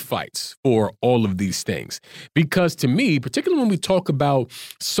really fights for all of these things. Because to me, particularly when we talk about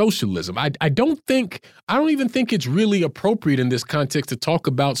socialism, I don't even think it's really appropriate in this context to talk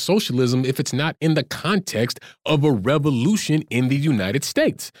about socialism if it's not in the context of a revolution in the United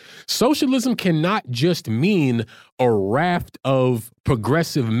States. Socialism cannot just mean a raft of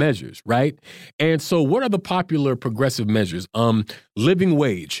progressive measures, right? And so what are the popular progressive measures? Living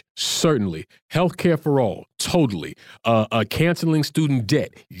wage, certainly. Healthcare for all, totally. Canceling student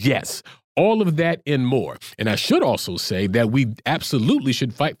debt, yes. All of that and more. And I should also say that we absolutely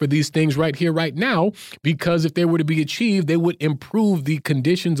should fight for these things right here, right now, because if they were to be achieved, they would improve the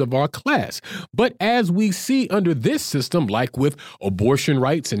conditions of our class. But as we see under this system, like with abortion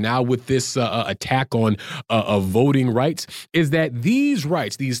rights and now with this attack on voting rights, is that these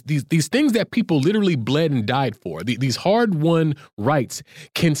rights, these things that people literally bled and died for, these hard-won rights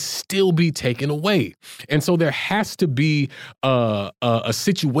can still be taken away. And so there has to be a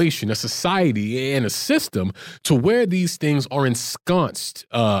situation, a society, and a system to where these things are ensconced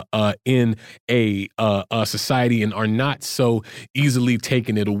in a society and are not so easily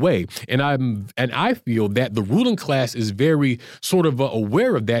taken it away. And I feel that the ruling class is very sort of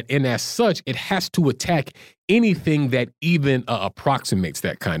aware of that, and as such, it has to attack anything that even approximates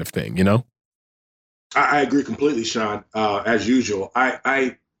that kind of thing. You know, I agree completely, Sean. As usual,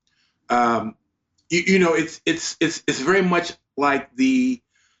 it's very much like the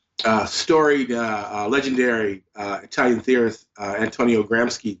storied, legendary Italian theorist Antonio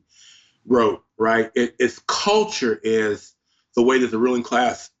Gramsci wrote, right? Its culture is the way that the ruling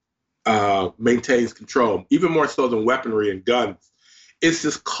class maintains control, even more so than weaponry and guns. It's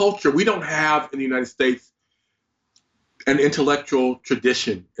this culture. We don't have in the United States an intellectual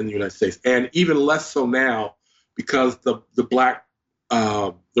tradition in the United States, and even less so now because the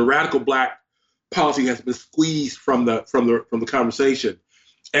radical black policy has been squeezed from the conversation.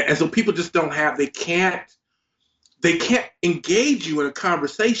 And so people just they can't engage you in a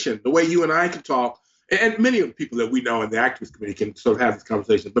conversation the way you and I can talk. And many of the people that we know in the activist community can sort of have this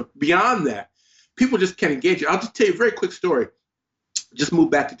conversation. But beyond that, people just can't engage you. I'll just tell you a very quick story. Just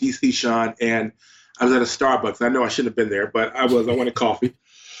moved back to D.C., Sean, and I was at a Starbucks. I know I shouldn't have been there, but I was. I wanted coffee.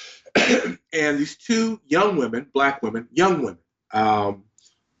 And these two young women, black women, young women,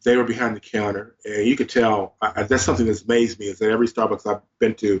 they were behind the counter, and you could tell that's something that's amazed me is that every Starbucks I've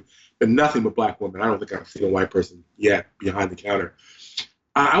been to, been nothing but black women. I don't think I've seen a white person yet behind the counter.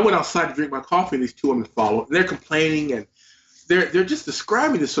 I went outside to drink my coffee, and these two women followed, and they're complaining, and they're just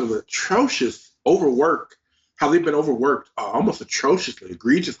describing this sort of atrocious overwork, how they've been overworked almost atrociously,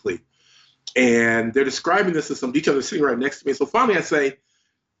 egregiously. And they're describing this in some detail. They're sitting right next to me. So finally I say,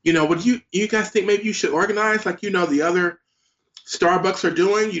 what do you guys think maybe you should organize like, the other Starbucks are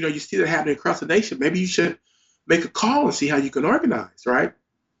doing? You see that happening across the nation. Maybe you should make a call and see how you can organize, right?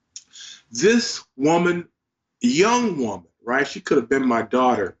 This woman, young woman, right? She could have been my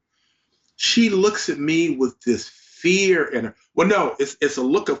daughter. She looks at me with this fear in her. Well, no, it's a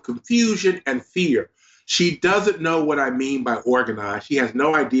look of confusion and fear. She doesn't know what I mean by organize. She has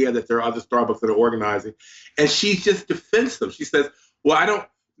no idea that there are other Starbucks that are organizing. And she's just defensive. She says, well, I don't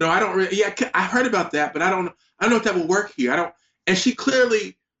really, I heard about that, but I don't know if that will work here. And she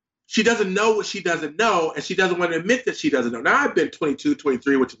doesn't know what she doesn't know, and she doesn't want to admit that she doesn't know. Now, I've been 22,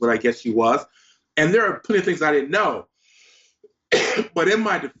 23, which is what I guess she was, and there are plenty of things I didn't know. But in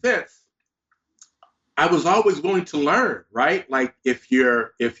my defense, I was always willing to learn, right? Like if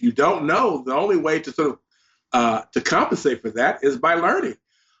you don't know, the only way to sort of to compensate for that is by learning.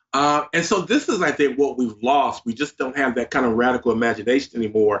 And so this is, I think, what we've lost. We just don't have that kind of radical imagination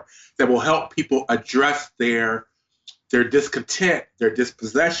anymore that will help people address their discontent, their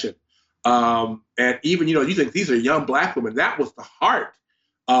dispossession. And even, you think these are young Black women. That was the heart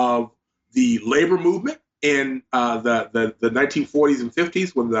of the labor movement in the 1940s and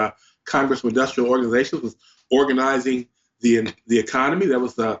 50s when the Congress of Industrial Organizations was organizing the economy. That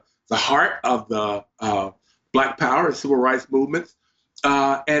was the heart of the Black Power and Civil Rights movements.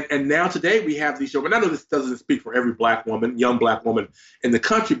 And now today we have these young women. I know this doesn't speak for every Black woman, young Black woman in the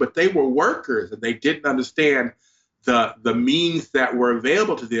country, but they were workers and they didn't understand the means that were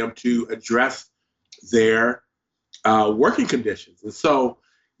available to them to address their working conditions. And so,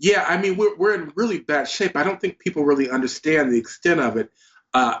 yeah, I mean, we're in really bad shape. I don't think people really understand the extent of it.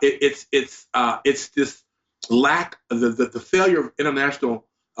 It's this lack of the failure of international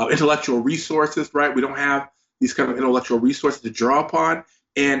intellectual resources, right? We don't have these kind of intellectual resources to draw upon.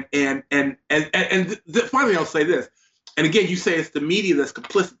 And finally, I'll say this. And again, you say it's the media that's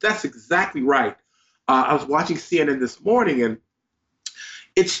complicit. That's exactly right. I was watching CNN this morning, and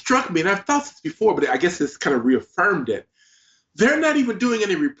it struck me, and I've thought this before, but I guess it's kind of reaffirmed it. They're not even doing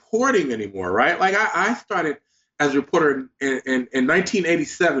any reporting anymore, right? Like I started as a reporter in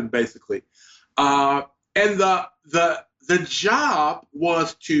 1987, basically, and the job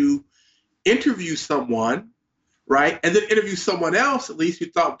was to interview someone, right, and then interview someone else, at least who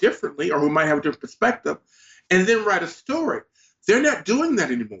thought differently or who might have a different perspective, and then write a story. They're not doing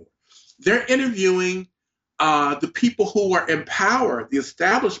that anymore. They're interviewing the people who are in power, the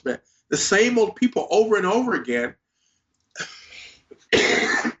establishment, the same old people over and over again,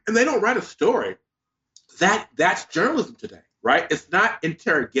 and they don't write a story. That's journalism today, right? It's not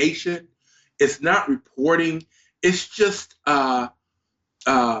interrogation. It's not reporting. It's just they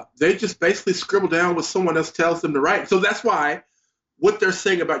just basically scribble down what someone else tells them to write. So that's why what they're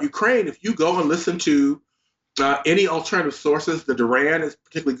saying about Ukraine, if you go and listen to any alternative sources, the Duran is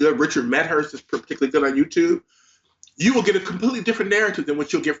particularly good, Richard Medhurst is particularly good on YouTube, you will get a completely different narrative than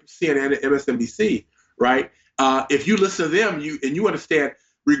what you'll get from CNN and MSNBC, right? If you listen to them, you understand,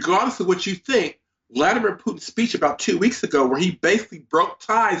 regardless of what you think, Vladimir Putin's speech about 2 weeks ago, where he basically broke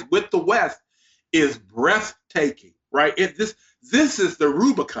ties with the West, is breathtaking, right? This is the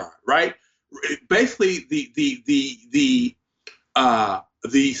Rubicon, right? Basically, the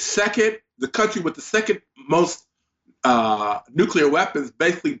country with the second most nuclear weapons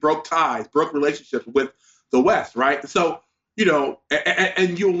basically broke relationships with the West, right? So,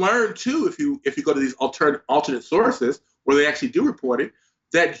 and you'll learn too if you go to these alternate sources where they actually do report it,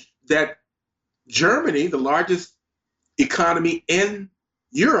 that Germany, the largest economy in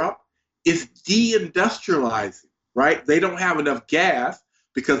Europe, is deindustrializing, right? They don't have enough gas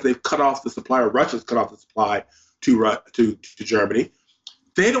because they've cut off the supply, or Russia's cut off the supply to Germany.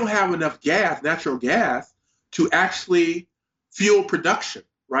 They don't have enough gas, natural gas, to actually fuel production,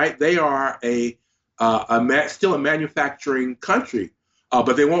 right? They are still a manufacturing country,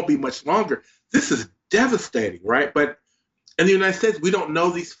 but they won't be much longer. This is devastating, right? But in the United States, we don't know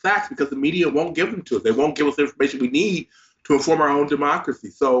these facts because the media won't give them to us. They won't give us the information we need to inform our own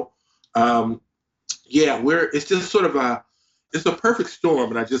democracy. So, it's just sort of it's a perfect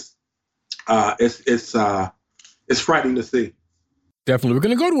storm, and I just it's frightening to see. Definitely. We're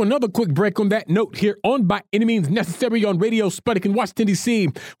going to go to another quick break on that note here on By Any Means Necessary on Radio Sputnik in Washington, D.C.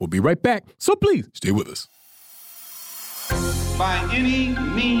 We'll be right back, so please stay with us. By any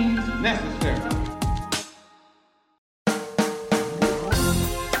means necessary.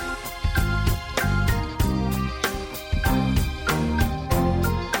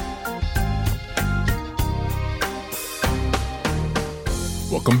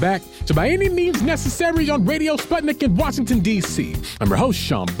 Welcome back to By Any Means Necessary on Radio Sputnik in Washington, D.C. I'm your host,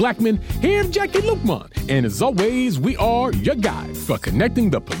 Sean Blackman, here with Jackie Lukman. And as always, we are your guide for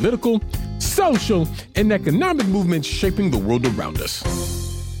connecting the political, social, and economic movements shaping the world around us.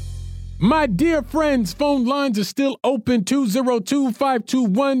 My dear friends, phone lines are still open,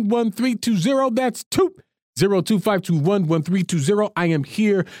 202-521-1320. That's 202-521-1320. I am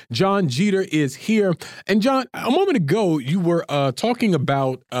here. John Jeter is here. And John, a moment ago, you were talking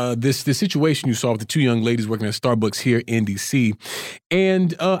about this situation you saw with the two young ladies working at Starbucks here in D.C.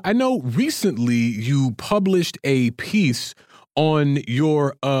 And I know recently you published a piece on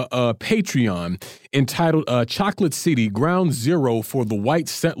your Patreon entitled Chocolate City, Ground Zero for the White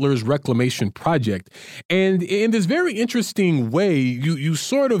Settlers Reclamation Project. And in this very interesting way, you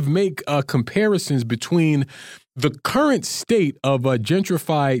sort of make comparisons between the current state of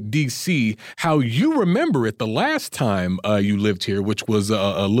gentrified D.C., how you remember it the last time you lived here, which was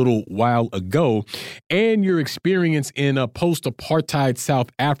a little while ago, and your experience in post-apartheid South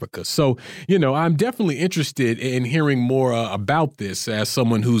Africa. So, I'm definitely interested in hearing more about this as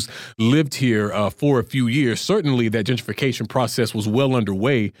someone who's lived here for a few years. Certainly that gentrification process was well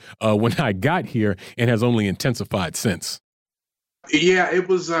underway when I got here and has only intensified since. Yeah, it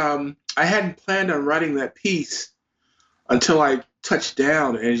was. I hadn't planned on writing that piece until I touched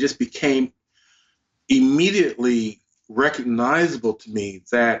down, and it just became immediately recognizable to me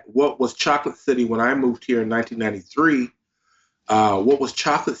that what was Chocolate City when I moved here in 1993, what was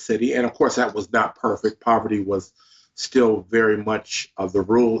Chocolate City, and of course that was not perfect. Poverty was still very much of the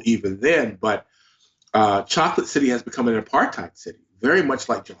rule even then, but Chocolate City has become an apartheid city, very much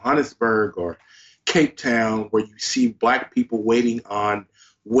like Johannesburg or Cape Town, where you see Black people waiting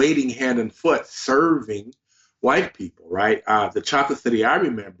hand and foot, serving white people, right? The Chocolate City I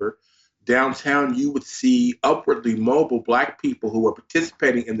remember, downtown, you would see upwardly mobile Black people who were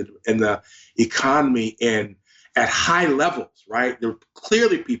participating in the economy and at high levels, right? There were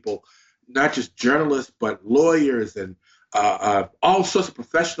clearly people, not just journalists, but lawyers and all sorts of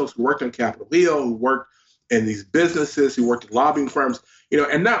professionals who worked on Capitol Hill, who worked in these businesses, who worked in lobbying firms,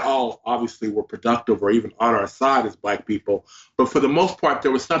 and not all obviously were productive or even on our side as Black people, but for the most part,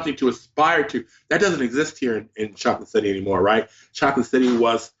 there was something to aspire to. That doesn't exist here in Chocolate City anymore, right? Chocolate City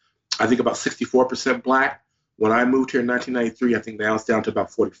was, I think, about 64% Black. When I moved here in 1993, I think now it's down to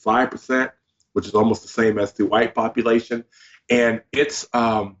about 45%, which is almost the same as the white population. And it's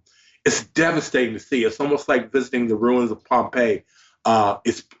devastating to see. It's almost like visiting the ruins of Pompeii.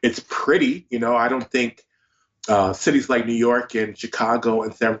 It's pretty, I don't think cities like New York and Chicago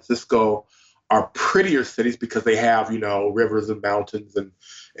and San Francisco are prettier cities because they have, rivers and mountains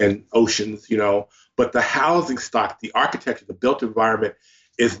and oceans, but the housing stock, the architecture, the built environment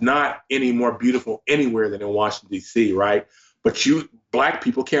is not any more beautiful anywhere than in Washington, D.C., right? But Black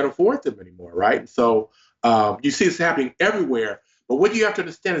people can't afford them anymore, right? And so you see this happening everywhere. But what you have to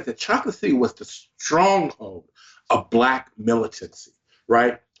understand is that Chocolate City was the stronghold of Black militancy,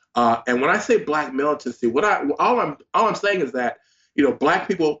 right? And when I say Black militancy, all I'm saying is that Black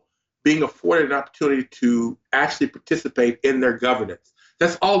people being afforded an opportunity to actually participate in their governance.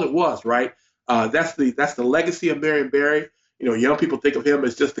 That's all it was, right? That's the legacy of Marion Barry. Young people think of him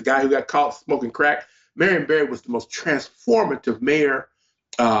as just the guy who got caught smoking crack. Marion Barry was the most transformative mayor,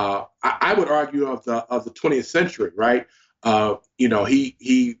 I would argue, of the 20th century, right? When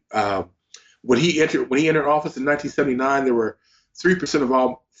he entered office in 1979, there were 3% of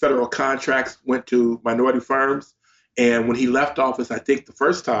all federal contracts went to minority firms. And when he left office, I think the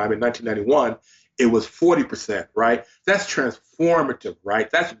first time in 1991, it was 40%, right? That's transformative, right?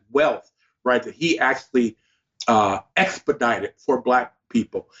 That's wealth, right? That he actually expedited for Black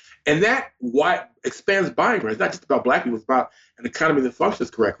people. And that expands buying rights. It's not just about Black people, it's about an economy that functions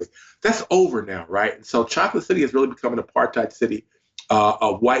correctly. That's over now, right? And so Chocolate City has really become an apartheid city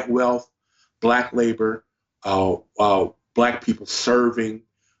of white wealth, Black labor, Black people serving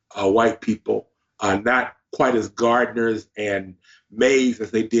white people, not quite as gardeners and maids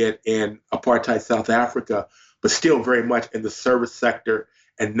as they did in apartheid South Africa, but still very much in the service sector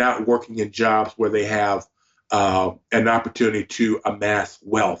and not working in jobs where they have an opportunity to amass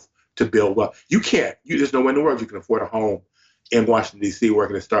wealth, to build wealth. There's no way in the world you can afford a home in Washington, D.C.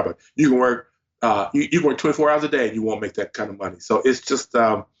 working at Starbucks. You can work, you work 24 hours a day and you won't make that kind of money. So it's just,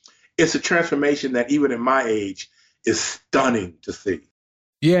 it's a transformation that even at my age is stunning to see.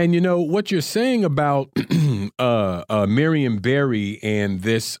 Yeah, and what you're saying about Marion Barry and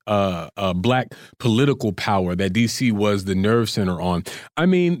this Black political power that D.C. was the nerve center on. I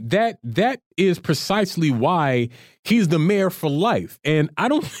mean, that is precisely why he's the mayor for life. And I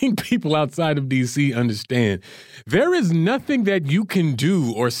don't think people outside of D.C. understand. There is nothing that you can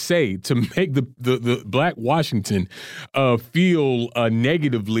do or say to make the Black Washington feel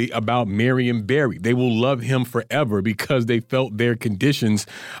negatively about Marion Barry. They will love him forever because they felt their conditions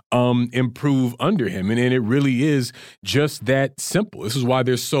improve under him. And it really is just that simple. This is why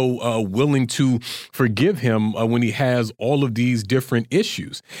they're so willing to forgive him when he has all of these different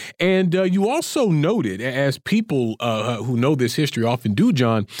issues. And you also noted, as people who know this history often do,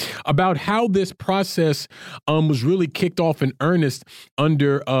 John, about how this process was really kicked off in earnest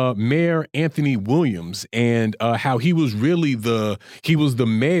under Mayor Anthony Williams, and how he was really the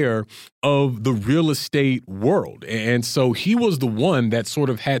mayor of the real estate world. And so he was the one that sort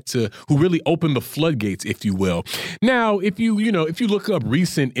of who really opened the floodgates, if you will. Now, if you look up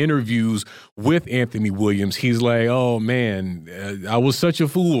recent interviews with Anthony Williams, he's like, oh man, I was such a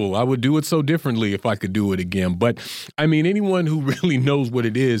fool. I would do it so differently if I could do it again. But I mean, anyone who really knows what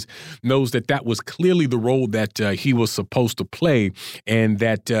it is knows that was clearly the role that he was supposed to play. And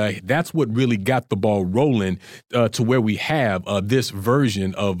that's what really got the ball rolling to where we have this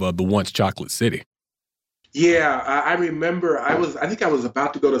version of the once Chocolate City. Yeah, I remember I think I was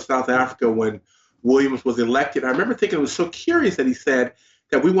about to go to South Africa when Williams was elected. I remember thinking it was so curious that he said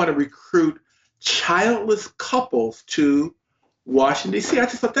that we want to recruit childless couples to Washington, D.C. I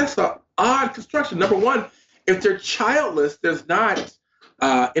just thought that's an odd construction. Number one, if they're childless, there's not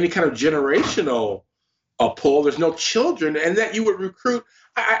any kind of generational pull. There's no children, and that you would recruit.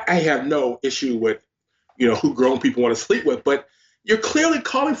 I have no issue with, who grown people want to sleep with, but you're clearly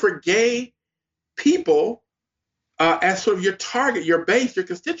calling for gay people as sort of your target, your base, your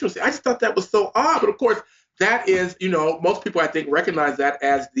constituency. I just thought that was so odd. But of course, that is, most people I think recognize that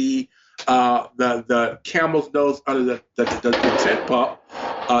as the camel's nose under the tent pup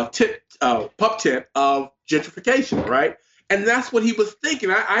tent of gentrification, right? And that's what he was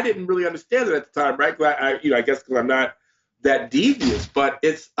thinking. I didn't really understand it at the time, right? I guess because I'm not that devious, but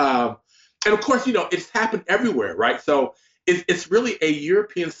it's and of course, it's happened everywhere, right? So it's really a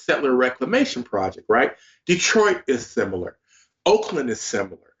European settler reclamation project, right? Detroit is similar. Oakland is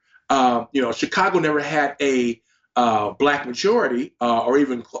similar. Chicago never had a black majority or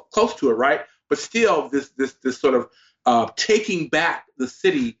even close to it, right? But still, this sort of taking back the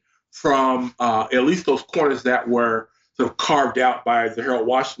city from at least those corners that were sort of carved out by the Harold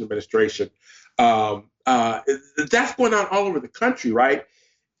Washington administration. That's going on all over the country, right?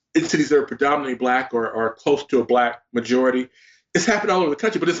 In cities that are predominantly black or close to a black majority. It's happened all over the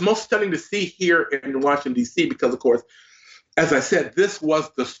country, but it's most stunning to see here in Washington, D.C., because, of course, as I said, this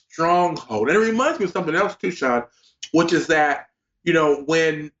was the stronghold. And it reminds me of something else, too, Sean, which is that,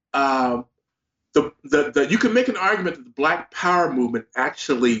 when you can make an argument that the Black Power movement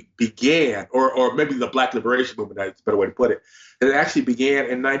actually began, or maybe the Black Liberation movement, that's a better way to put it, that it actually began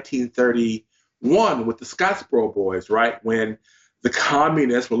in 1931 with the Scottsboro Boys, right, when the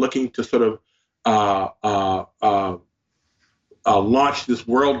communists were looking to sort of launch this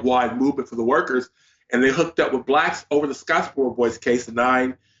worldwide movement for the workers, and they hooked up with blacks over the Scottsboro Boys case. The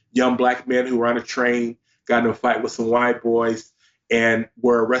 9 young black men who were on a train got in a fight with some white boys and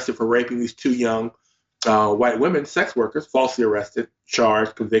were arrested for raping these 2 young white women, sex workers, falsely arrested,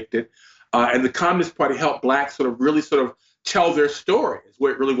 charged, convicted. And the Communist Party helped blacks really tell their story, is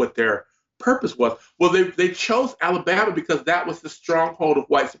really what their purpose was. Well, they chose Alabama because that was the stronghold of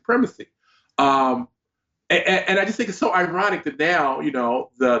white supremacy. And I just think it's so ironic that now,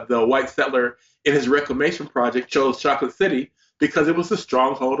 the white settler in his reclamation project chose Chocolate City because it was the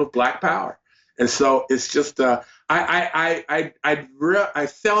stronghold of black power. And so it's just, I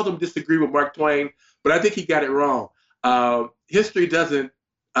seldom disagree with Mark Twain, but I think he got it wrong. History does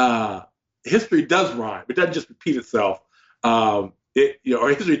rhyme. It doesn't just repeat itself. Or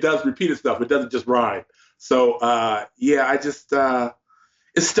history does repeat itself. It doesn't just rhyme. So,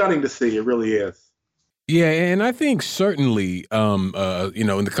 it's stunning to see. It really is. Yeah, and I think certainly, in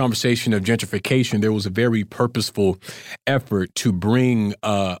the conversation of gentrification, there was a very purposeful effort to bring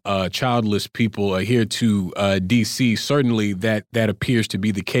childless people here to D.C. Certainly, that appears to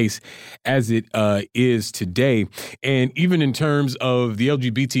be the case as it is today. And even in terms of the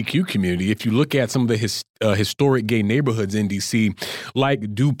LGBTQ community, if you look at some of the historic gay neighborhoods in D.C.,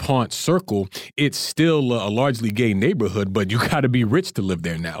 like DuPont Circle, it's still a largely gay neighborhood, but you got to be rich to live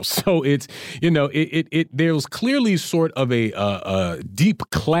there now. So it's, there was clearly sort of a deep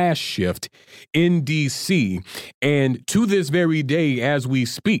class shift in D.C. And to this very day, as we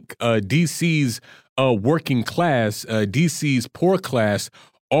speak, D.C.'s working class, D.C.'s poor class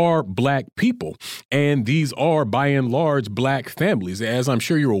are black people. And these are, by and large, black families. As I'm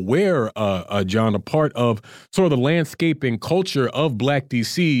sure you're aware, John, a part of sort of the landscape and culture of Black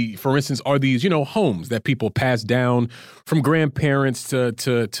DC, for instance, are these, homes that people pass down from grandparents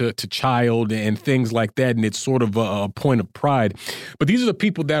to child and things like that. And it's sort of a point of pride. But these are the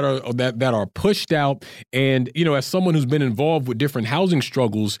people that are pushed out. And, as someone who's been involved with different housing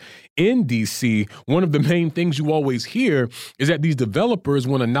struggles in DC, one of the main things you always hear is that these developers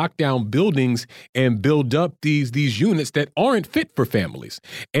want to knock down buildings and build up these units that aren't fit for families.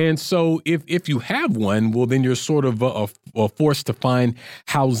 And so if you have one, well, then you're sort of forced to find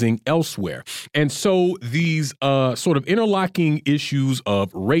housing elsewhere. And so these sort of interlocking issues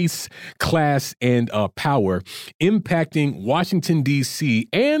of race, class, and power impacting Washington, D.C.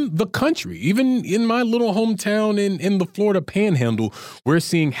 and the country. Even in my little hometown in the Florida Panhandle, we're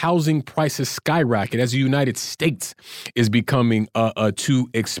seeing housing prices skyrocket as the United States is becoming too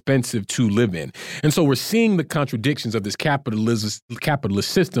expensive to live in. And so we're seeing the contradictions of this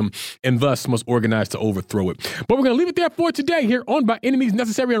capitalist system and thus must organize to overthrow it. But we're going to leave it there for today here on By Any Means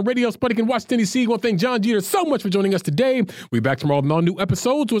Necessary on Radio Sputnik in Washington, D.C. I want to thank John Jeter so much for joining us today. We'll be back tomorrow with all new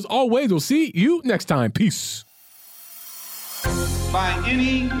episodes. So as always, we'll see you next time. Peace. By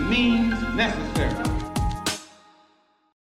any means necessary.